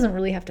 but he doesn't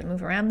really have to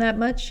move around that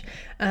much.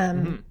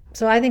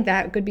 So I think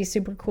that could be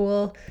super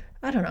cool.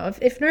 I don't know,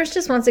 if Nurse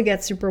just wants to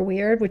get super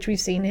weird, which we've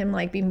seen him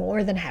be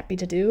more than happy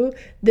to do,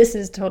 this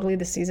is totally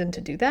the season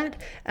to do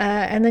that.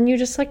 And then you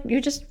just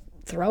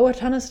throw a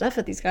ton of stuff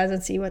at these guys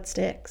and see what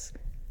sticks.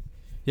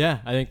 Yeah,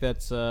 I think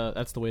that's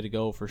the way to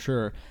go for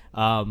sure.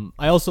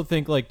 I also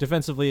think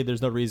defensively,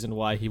 there's no reason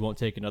why he won't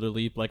take another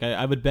leap.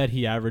 I would bet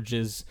he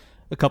averages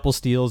a couple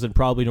steals and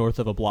probably north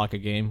of a block a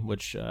game,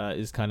 which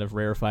is kind of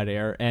rarefied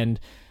air. And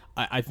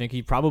I think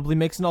he probably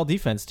makes an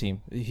all-defense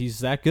team. He's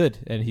that good,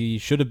 and he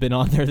should have been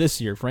on there this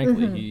year,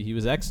 frankly. Mm-hmm. He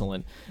was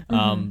excellent.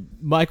 Mm-hmm.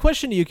 My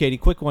question to you, Katie,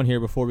 quick one here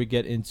before we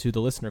get into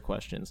the listener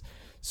questions.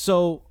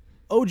 So,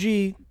 OG,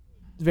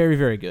 very,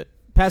 very good.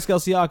 Pascal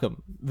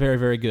Siakam, very,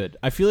 very good.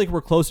 I feel like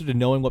we're closer to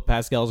knowing what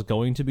Pascal is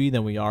going to be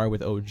than we are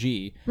with OG.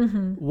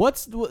 Mm-hmm.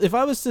 If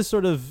I was to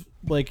sort of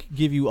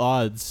give you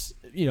odds,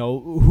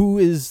 who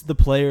is the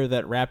player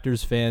that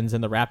Raptors fans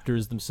and the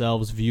Raptors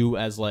themselves view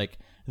as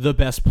the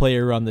best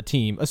player on the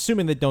team,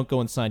 assuming they don't go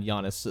and sign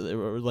Giannis,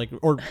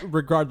 or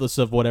regardless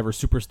of whatever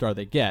superstar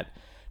they get,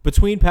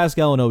 between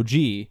Pascal and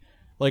OG,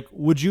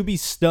 would you be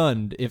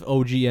stunned if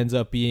OG ends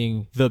up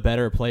being the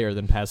better player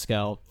than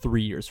Pascal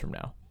 3 years from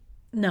now?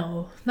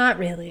 No, not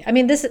really.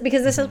 This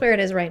is where it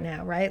is right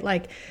now,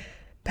 right?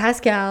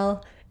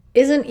 Pascal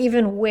isn't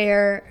even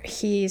where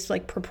he's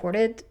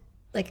purported,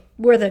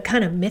 where the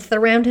kind of myth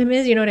around him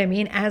is, you know what I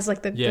mean? As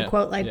the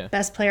quote,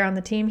 best player on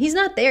the team. He's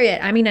not there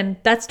yet. And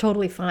that's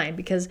totally fine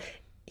because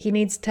he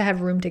needs to have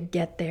room to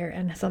get there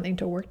and something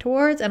to work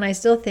towards. And I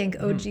still think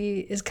OG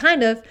is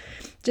kind of,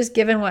 just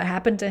given what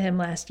happened to him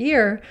last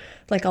year,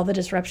 all the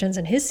disruptions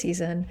in his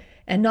season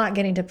and not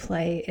getting to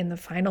play in the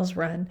finals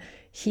run,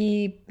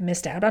 he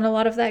missed out on a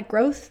lot of that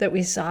growth that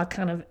we saw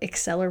kind of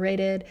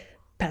accelerated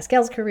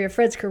Pascal's career,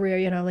 Fred's career,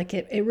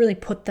 it really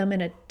put them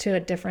to a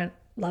different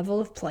level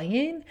of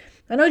playing.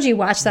 And OG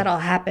watched that all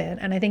happen,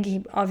 and I think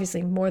he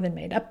obviously more than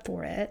made up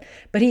for it,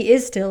 but he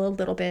is still a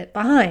little bit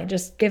behind,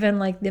 just given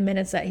the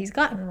minutes that he's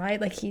gotten,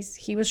 right?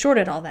 He was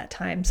shorted all that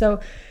time.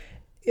 So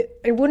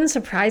it wouldn't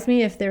surprise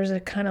me if there's a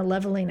kind of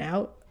leveling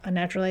out, a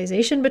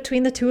naturalization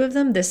between the two of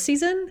them this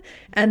season,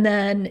 and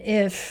then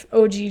if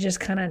OG just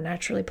kind of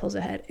naturally pulls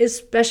ahead,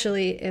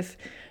 especially if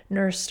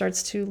Nurse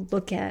starts to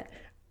look at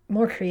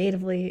more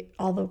creatively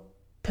all the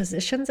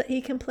positions that he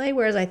can play,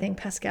 whereas I think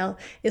Pascal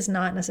is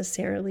not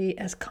necessarily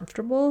as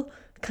comfortable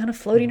kind of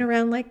floating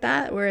around like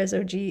that, whereas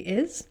OG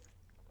is.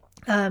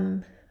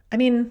 They're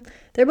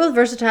both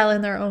versatile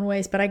in their own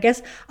ways, but I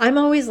guess I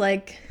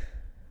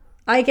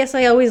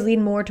always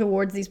lean more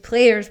towards these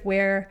players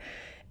where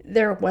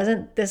there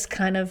wasn't this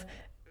kind of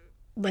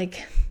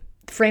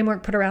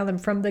framework put around them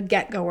from the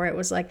get-go where it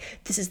was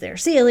this is their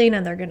ceiling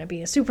and they're going to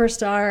be a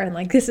superstar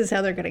and this is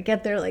how they're going to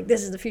get there,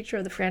 this is the future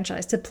of the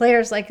franchise, to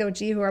players like OG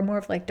who are more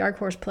of dark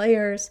horse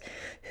players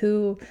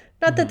who,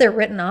 not that they're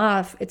written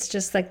off, it's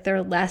just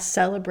they're less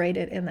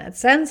celebrated in that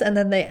sense, and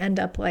then they end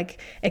up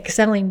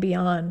excelling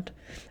beyond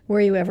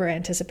where you ever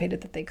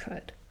anticipated that they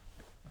could.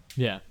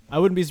 Yeah, I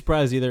wouldn't be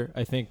surprised either.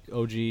 I think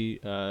OG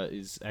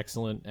is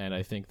excellent, and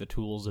I think the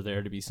tools are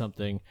there to be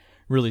something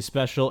really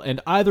special.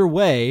 And either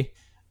way,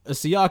 a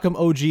Siakam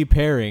OG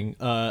pairing,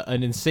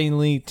 an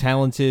insanely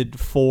talented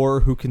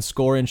four who can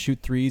score and shoot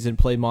threes and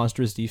play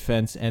monstrous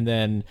defense, and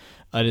then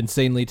an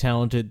insanely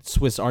talented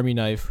Swiss Army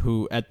knife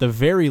who, at the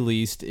very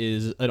least,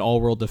 is an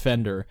all-world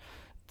defender.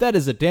 That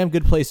is a damn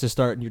good place to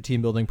start in your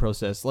team building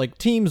process.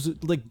 Teams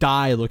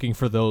die looking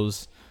for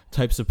those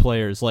types of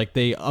players. Like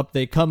they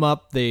come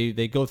up,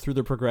 they go through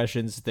their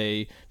progressions,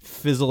 they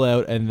fizzle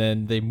out, and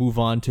then they move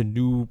on to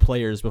new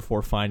players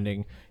before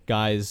finding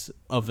guys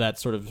of that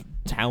sort of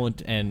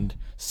talent and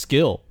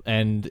skill.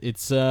 And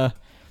it's a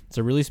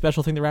really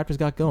special thing the Raptors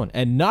got going.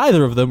 And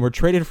neither of them were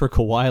traded for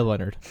Kawhi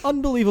Leonard.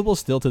 Unbelievable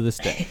still to this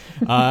day.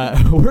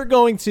 We're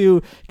going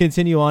to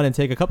continue on and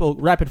take a couple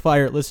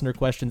rapid-fire listener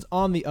questions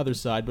on the other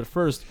side. But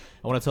first,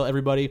 I want to tell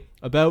everybody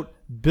about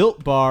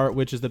Built Bar,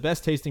 which is the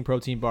best tasting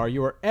protein bar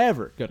you are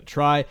ever going to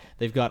try.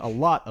 They've got a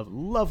lot of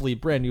lovely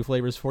brand new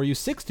flavors for you,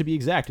 6 to be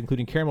exact,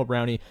 including caramel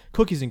brownie,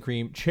 cookies and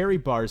cream, cherry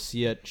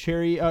barcia,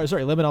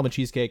 lemon almond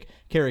cheesecake,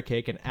 carrot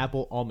cake, and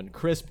apple almond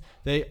crisp.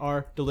 They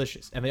are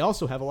delicious. And they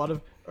also have a lot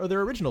of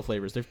their original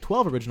flavors. They have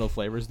 12 original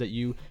flavors that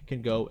you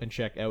can go and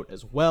check out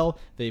as well.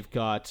 They've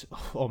got,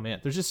 oh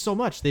man, there's just so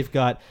much. They've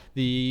got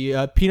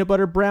the peanut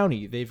butter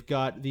brownie. They've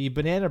got the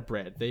banana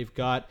bread. They've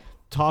got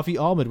toffee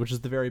almond, which is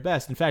the very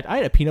best. In fact, I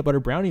had a peanut butter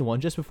brownie one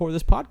just before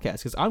this podcast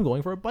because I'm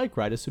going for a bike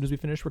ride as soon as we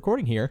finish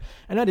recording here,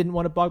 and I didn't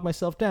want to bog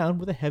myself down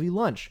with a heavy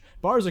lunch.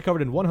 Bars are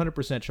covered in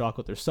 100%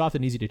 chocolate. They're soft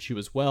and easy to chew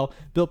as well.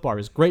 Built Bar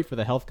is great for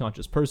the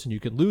health-conscious person.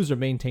 You can lose or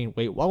maintain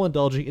weight while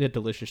indulging in a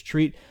delicious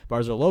treat.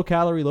 Bars are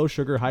low-calorie,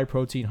 low-sugar,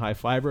 high-protein,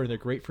 high-fiber, and they're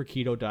great for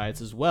keto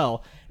diets as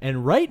well.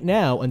 And right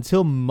now,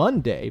 until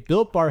Monday,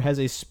 Built Bar has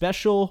a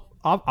special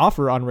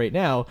offer on right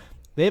now.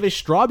 They have a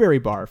strawberry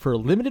bar for a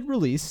limited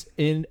release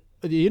in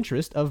the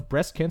interest of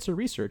breast cancer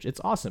research.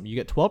 It's awesome. You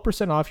get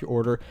 12% off your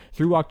order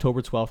through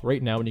October 12th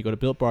right now when you go to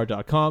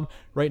BuiltBar.com.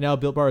 Right now,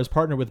 Built Bar is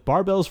partnered with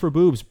Barbells for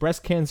Boobs,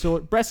 Breast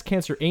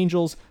Cancer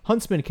Angels,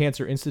 Huntsman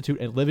Cancer Institute,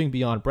 and Living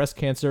Beyond Breast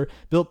Cancer.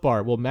 Built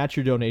Bar will match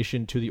your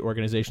donation to the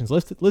organizations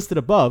listed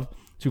above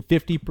to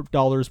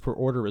 $50 per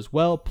order as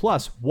well.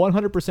 Plus,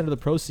 100% of the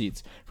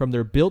proceeds from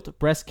their Built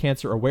Breast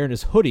Cancer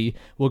Awareness hoodie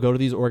will go to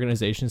these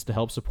organizations to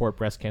help support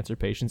breast cancer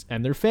patients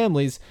and their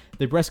families.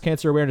 The Breast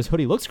Cancer Awareness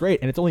hoodie looks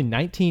great, and it's only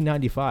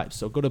 $19.95.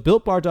 So go to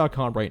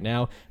BuiltBar.com right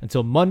now.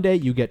 Until Monday,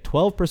 you get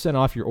 12%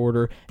 off your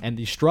order, and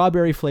the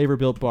strawberry flavor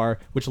Built Bar,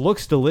 which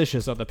looks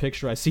delicious on the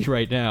picture I see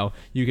right now,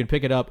 you can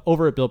pick it up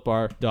over at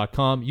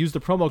BuiltBar.com. Use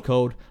the promo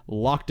code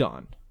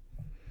LOCKEDON.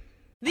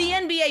 The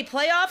NBA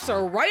playoffs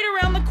are right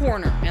around the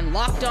corner, and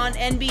Locked On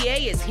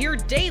NBA is here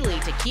daily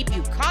to keep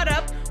you caught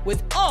up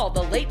with all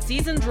the late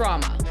season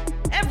drama.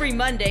 Every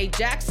Monday,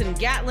 Jackson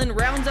Gatlin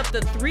rounds up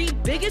the 3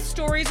 biggest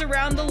stories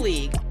around the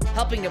league,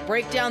 helping to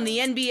break down the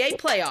NBA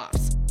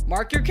playoffs.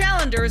 Mark your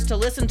calendars to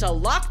listen to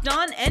Locked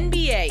On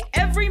NBA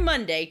every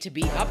Monday to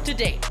be up to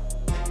date.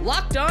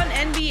 Locked On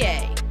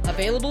NBA,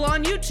 available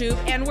on YouTube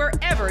and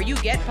wherever you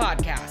get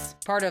podcasts.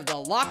 Part of the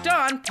Locked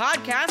On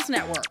Podcast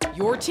Network,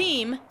 your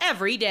team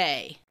every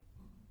day.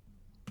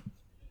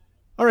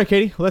 All right,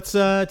 Katie, let's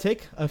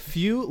take a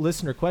few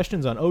listener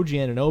questions on OG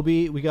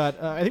Anunoby. We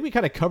got, I think we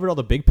kind of covered all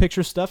the big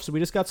picture stuff, so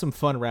we just got some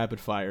fun rapid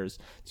fires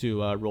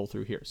to roll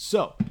through here.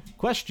 So,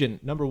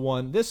 question number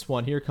 1, this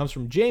one here comes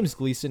from James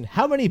Gleason.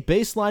 How many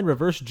baseline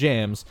reverse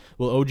jams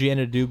will OG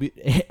Anunoby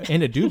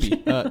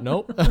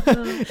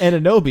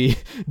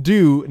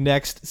do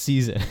next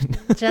season?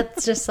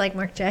 That's just like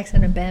Mark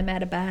Jackson and Bam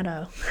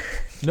Adebayo.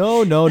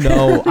 No.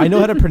 I know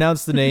how to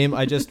pronounce the name.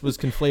 I just was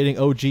conflating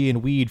OG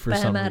and weed for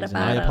some reason.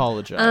 I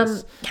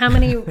apologize. How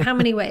many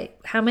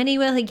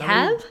will he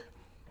have?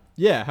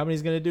 Yeah, how many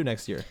he's going to do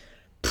next year?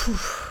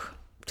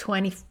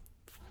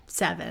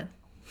 27.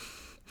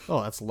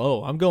 Oh, that's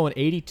low. I'm going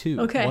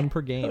 82. Okay. 1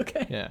 per game.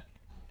 Okay. Yeah.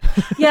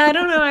 Yeah, I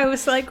don't know. I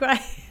was like,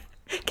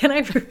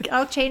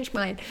 I'll change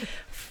mine.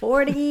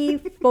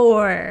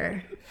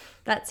 44.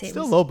 That seems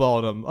still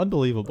lowballing him.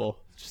 Unbelievable.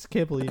 Just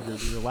can't believe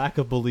your lack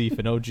of belief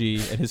in OG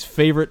and his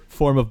favorite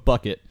form of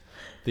bucket,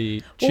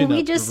 the chin-up. Well,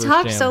 we just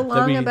talked so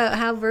long about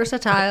how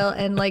versatile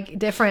and like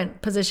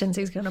different positions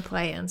he's going to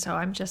play in. So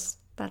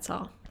that's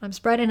all. I'm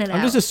spreading it out.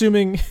 I'm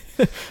assuming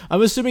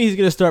he's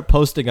going to start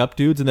posting up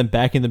dudes and then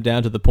backing them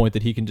down to the point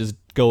that he can just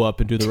go up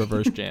and do the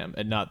reverse jam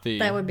and not the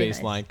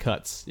baseline nice.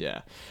 Cuts.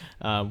 Yeah.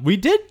 We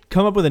did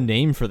come up with a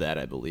name for that,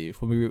 I believe,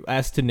 when we were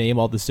asked to name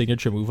all the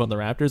signature move on the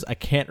Raptors. I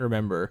can't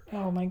remember.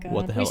 Oh my God.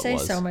 What the hell we say it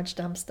was. So much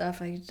dumb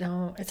stuff. It's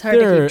hard to keep track.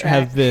 There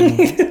have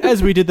been,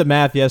 as we did the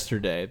math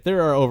yesterday,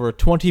 there are over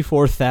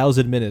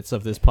 24,000 minutes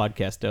of this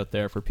podcast out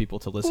there for people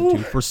to listen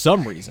to for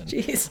some reason.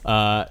 Jeez.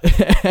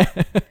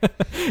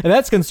 And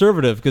that's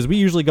conservative because we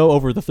usually go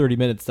over the 30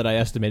 minutes that I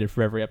estimated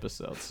for every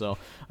episode. So,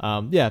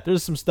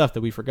 there's some stuff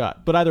that we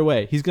forgot. But either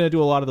way, he's going to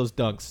do a lot of those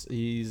dunks.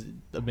 He's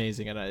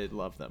amazing, and I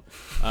love them.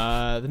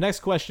 The next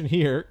question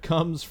here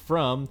comes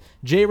from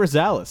Jay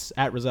Rosales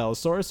at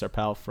Rosalesaurus, our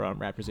pal from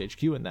Raptors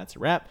HQ, and that's a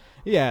wrap.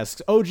 He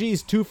asks,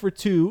 OG's 2 for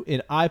 2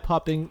 in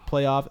eye-popping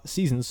playoff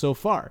seasons so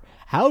far.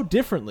 How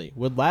differently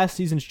would last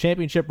season's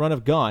championship run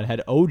have gone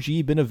had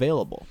OG been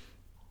available?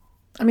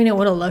 I mean, it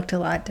would have looked a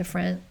lot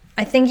different.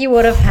 I think he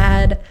would have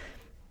had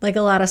like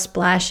a lot of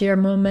splashier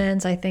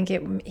moments. I think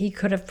he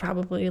could have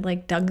probably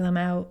like dug them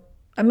out.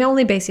 I'm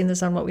only basing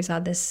this on what we saw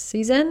this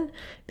season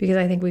because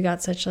I think we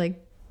got such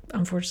like,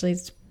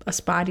 unfortunately, a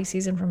spotty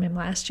season from him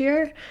last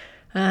year.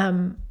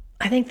 I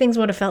I think things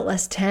would have felt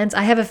less tense.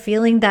 I have a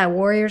feeling that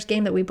Warriors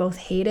game that we both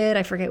hated,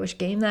 I forget which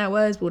game that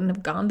was, wouldn't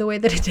have gone the way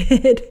that it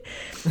did.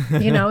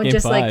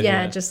 Just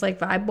just like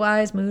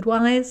vibe-wise,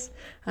 mood-wise,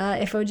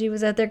 if OG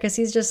was out there, because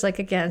he's just like,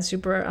 again,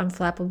 super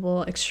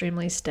unflappable,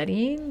 extremely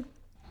steadying.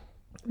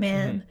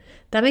 Man,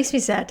 that makes me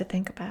sad to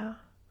think about.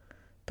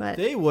 But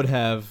they would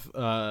have,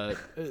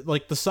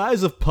 like the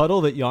size of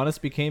puddle that Giannis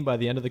became by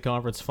the end of the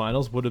conference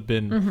finals would have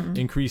been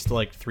increased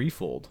like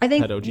threefold. I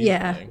think, had OG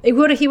he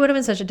would have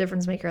been such a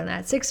difference maker in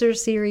that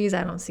Sixers series.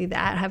 I don't see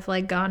that have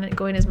like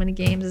going as many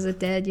games as it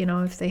did.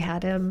 If they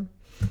had him,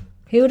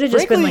 he would have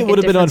just been like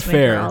a difference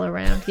maker all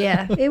around.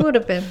 Yeah, it would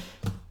have been.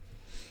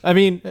 I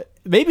mean,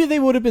 maybe they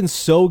would have been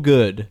so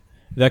good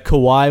that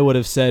Kawhi would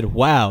have said,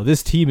 wow,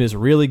 this team is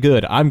really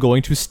good. I'm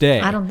going to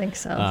stay. I don't think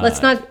so.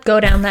 Let's not go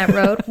down that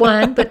road.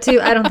 One, but two,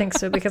 I don't think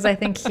so, because I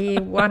think he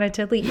wanted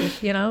to leave,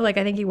 I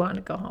think he wanted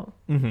to go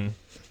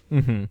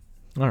home.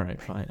 All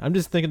right, fine. I'm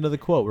just thinking of the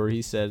quote where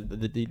he said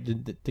that he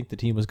didn't think the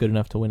team was good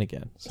enough to win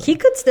again. So. He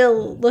could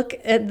still look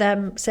at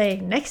them, say,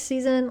 next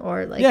season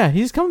or like... Yeah,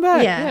 he's coming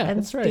back. Yeah, and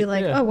that's right. Be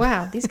like, oh,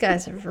 wow, these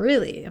guys have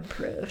really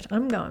improved.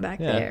 I'm going back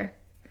there.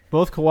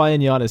 Both Kawhi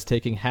and Giannis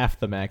taking half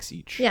the max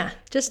each. Yeah,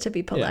 just to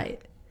be polite.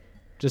 Yeah.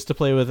 Just to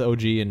play with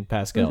OG and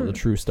Pascal, the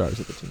true stars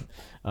of the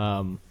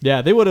team.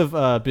 They would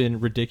have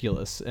been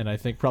ridiculous, and I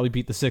think probably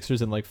beat the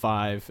Sixers in like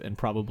 5, and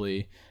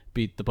probably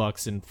beat the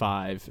Bucks in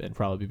 5, and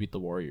probably beat the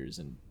Warriors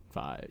in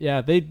 5.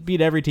 Yeah, they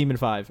beat every team in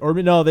 5. Or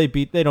no, they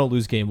don't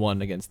lose game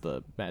 1 against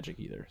the Magic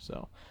either.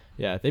 So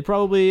yeah, they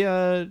probably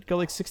go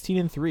like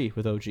 16-3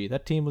 with OG.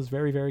 That team was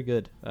very, very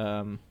good.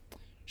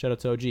 Shout out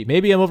to OG.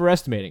 Maybe I'm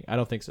overestimating. I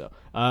don't think so.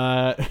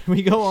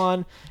 We go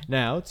on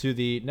now to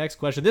the next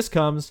question. This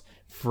comes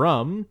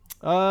from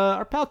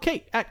our pal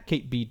Kate at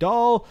Kate B.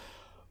 Doll.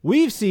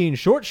 We've seen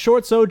short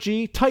shorts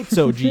OG, tights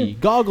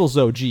OG, goggles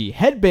OG,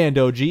 headband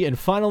OG, and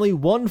finally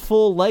one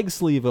full leg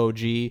sleeve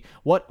OG.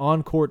 What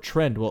on-court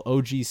trend will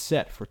OG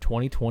set for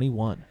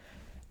 2021?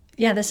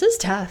 Yeah, this is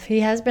tough.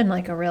 He has been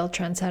like a real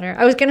trendsetter.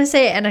 I was going to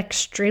say an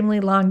extremely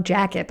long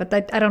jacket, but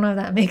I don't know if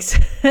that makes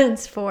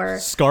sense for...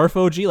 Scarf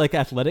OG, like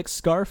athletic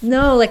scarf?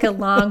 No, like a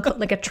long,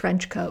 like a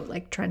trench coat,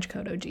 like trench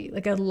coat OG.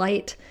 Like a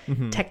light,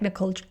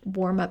 technical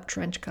warm-up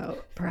trench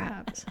coat,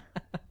 perhaps.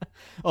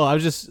 Oh, I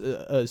was just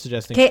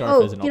suggesting scarf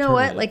as an alternative. You know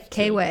what? Like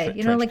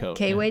K-Way. Coat,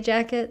 K-Way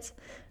jackets?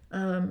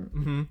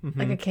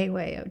 Like a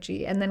K-Way OG.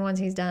 And then once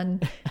he's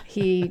done,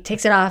 he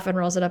takes it off and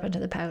rolls it up into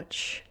the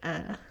pouch.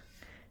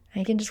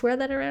 He can just wear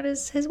that around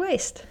his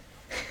waist.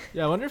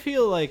 Yeah, I wonder if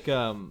he'll like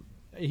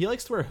he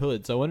likes to wear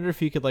hoods. I wonder if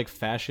he could like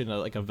fashion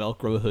a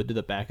Velcro hood to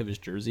the back of his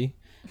jersey,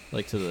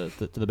 like to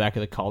the back of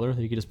the collar that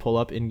he could just pull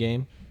up in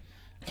game.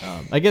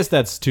 I guess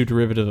that's too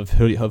derivative of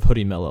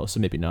Hoodie Mellow,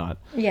 so maybe not.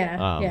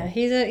 Yeah,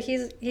 he's a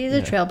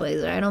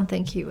trailblazer. I don't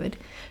think he would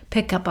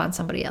pick up on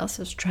somebody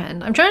else's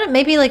trend. I'm trying to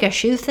maybe like a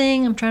shoe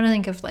thing. I'm trying to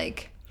think of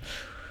like.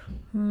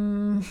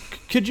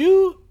 Could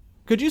you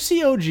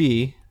see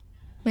OG?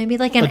 Maybe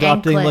like an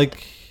adopting anklet.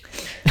 Like.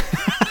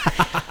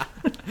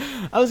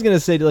 I was gonna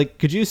say, like,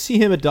 could you see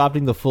him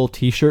adopting the full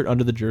T-shirt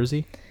under the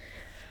jersey?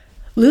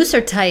 Loose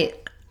or tight?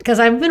 Because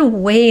I've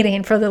been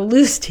waiting for the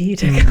loose tee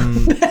to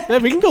come back. Yeah,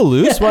 we can go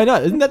loose. Why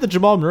not? Isn't that the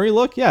Jamal Murray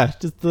look? Yeah,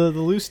 just the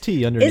loose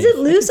tee underneath. Is it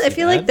loose? I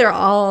feel like they're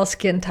all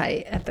skin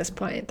tight at this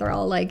point. They're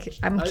all like,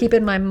 I'm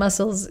keeping my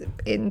muscles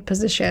in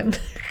position,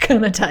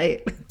 kind of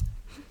tight.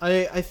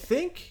 I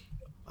think.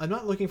 I'm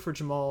not looking for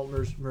Jamal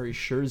Murray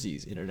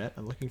Scherzy's internet.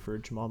 I'm looking for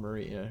Jamal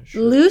Murray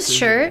loose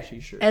shirt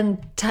and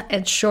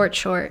short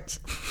shorts.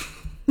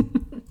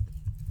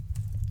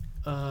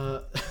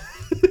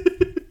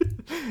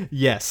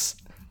 Yes,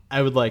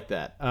 I would like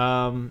that.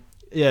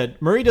 Yeah,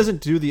 Murray doesn't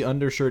do the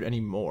undershirt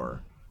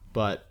anymore,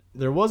 but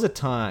there was a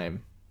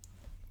time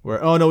where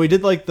we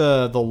did like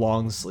the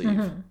long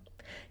sleeve.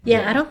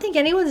 Yeah, I don't think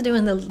anyone's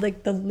doing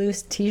the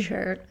loose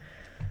t-shirt.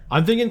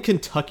 I'm thinking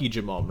Kentucky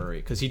Jamal Murray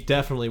because he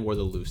definitely wore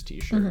the loose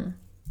T-shirt.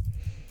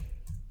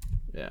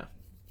 Yeah.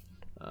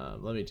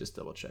 Let me just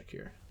double check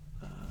here.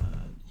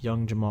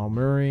 Young Jamal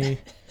Murray.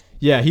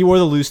 Yeah, he wore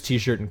the loose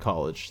T-shirt in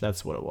college.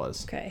 That's what it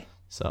was. Okay.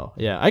 So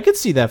yeah, I could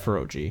see that for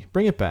OG.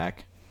 Bring it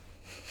back.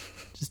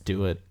 Just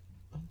do it.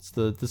 It's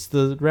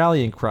the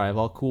rallying cry of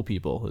all cool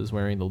people is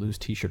wearing the loose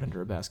T-shirt under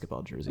a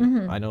basketball jersey.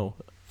 I know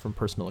from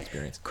personal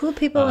experience. Cool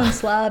people and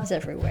slobs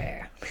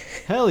everywhere.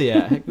 Hell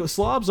yeah.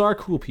 Slobs are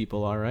cool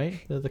people, all right?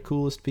 They're the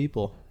coolest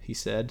people, he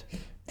said,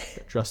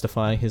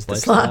 justifying his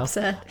lifestyle. Slob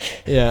said.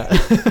 Yeah.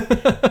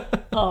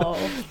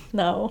 Oh,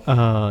 no.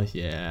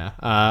 Yeah.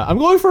 I'm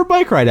going for a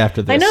bike ride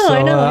after this. I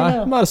know.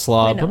 I'm not a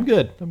slob. I'm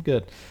good.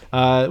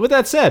 With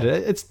that said,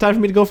 it's time for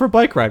me to go for a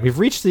bike ride. We've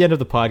reached the end of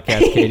the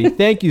podcast, Katie.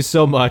 Thank you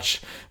so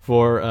much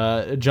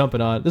for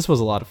jumping on. This was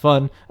a lot of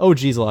fun.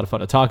 OG's a lot of fun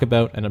to talk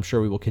about, and I'm sure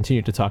we will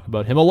continue to talk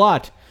about him a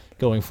lot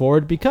going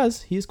forward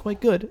because he is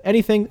quite good.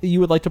 Anything that you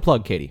would like to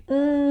plug, Katie?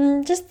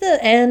 Just the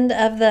end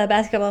of the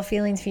basketball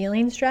feelings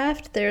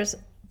draft. There's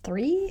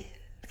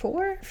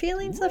 4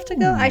 feelings left to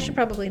go. I should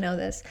probably know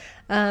this.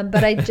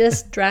 But I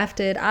just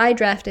drafted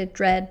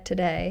Dread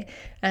today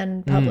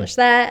and published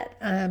that.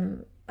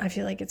 I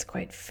feel like it's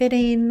quite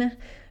fitting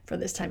for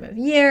this time of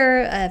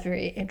year, a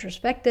very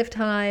introspective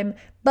time.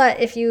 But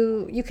if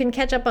you can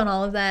catch up on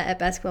all of that at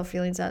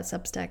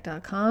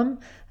basketballfeelings.substack.com.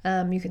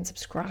 You can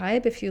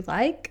subscribe if you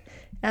like,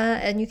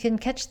 and you can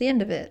catch the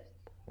end of it,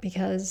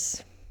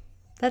 because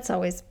that's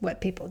always what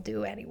people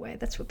do anyway.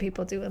 That's what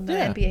people do in the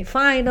NBA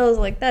Finals.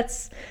 Like,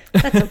 that's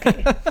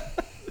okay.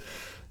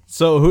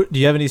 So, do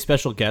you have any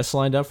special guests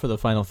lined up for the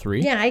final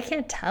three? Yeah, I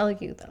can't tell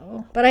you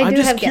though, but I'm do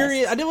just have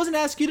curious. Guests. I wasn't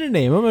asking you to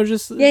name them. I was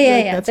just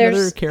yeah. That's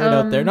another carrot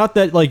out there. Not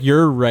that like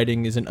your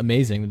writing isn't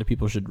amazing, that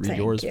people should read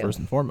yours first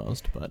and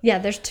foremost. But yeah,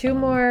 there's two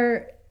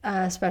more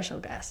special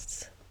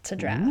guests to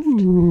draft.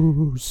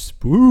 Ooh,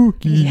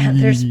 spooky. Yeah,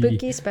 they're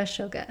spooky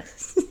special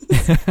guests.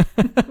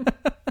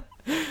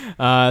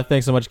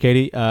 Thanks so much,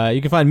 Katie.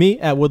 You can find me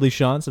at Woodley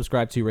Sean.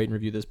 Subscribe to, rate, and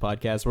review this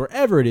podcast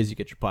wherever it is you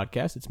get your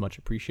podcast. It's much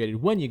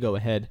appreciated when you go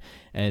ahead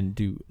and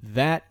do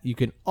that. You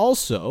can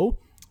also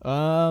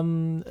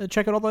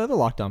check out all the other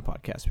Locked On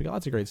podcasts. We got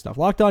lots of great stuff.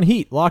 Locked On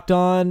Heat, Locked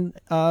On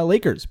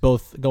Lakers,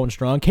 both going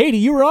strong. Katie,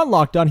 you were on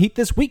Locked On Heat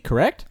this week,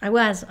 correct? I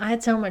was. I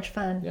had so much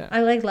fun. Yeah. I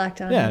like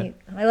Locked On Heat.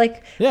 I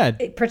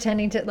like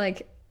pretending to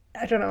like.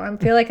 I don't know. I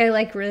feel like I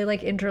really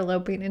like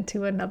interloping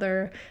into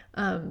another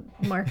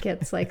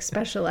market's like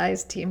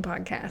specialized team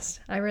podcast.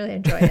 I really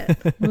enjoy it.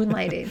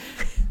 Moonlighting.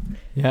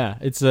 Yeah,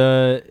 it's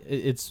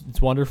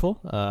wonderful.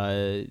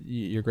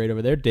 You're great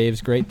over there.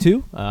 Dave's great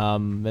too.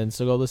 And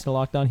so go listen to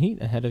Locked On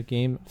Heat ahead of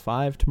Game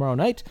 5 tomorrow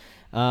night.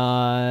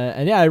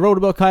 And yeah, I wrote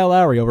about Kyle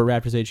Lowry over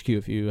at Raptors HQ.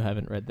 If you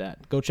haven't read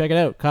that, go check it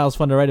out. Kyle's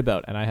fun to write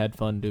about, and I had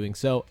fun doing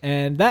so.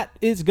 And that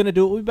is gonna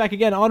do it. We'll be back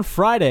again on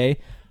Friday.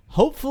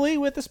 Hopefully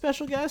with a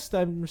special guest.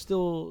 I'm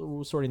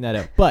still sorting that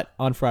out. But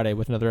on Friday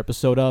with another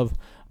episode of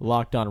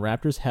Locked On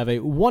Raptors. Have a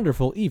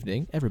wonderful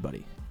evening,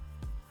 everybody.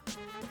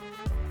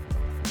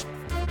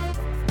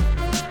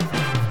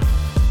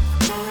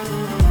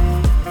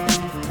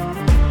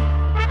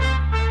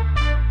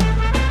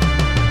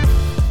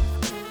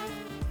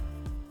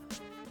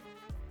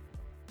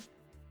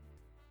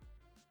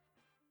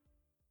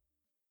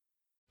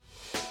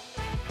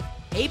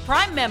 Hey,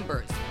 Prime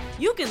members,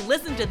 you can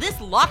listen to this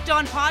Locked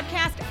On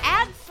podcast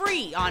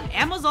ad-free on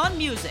Amazon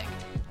Music.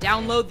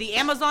 Download the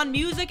Amazon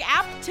Music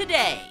app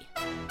today.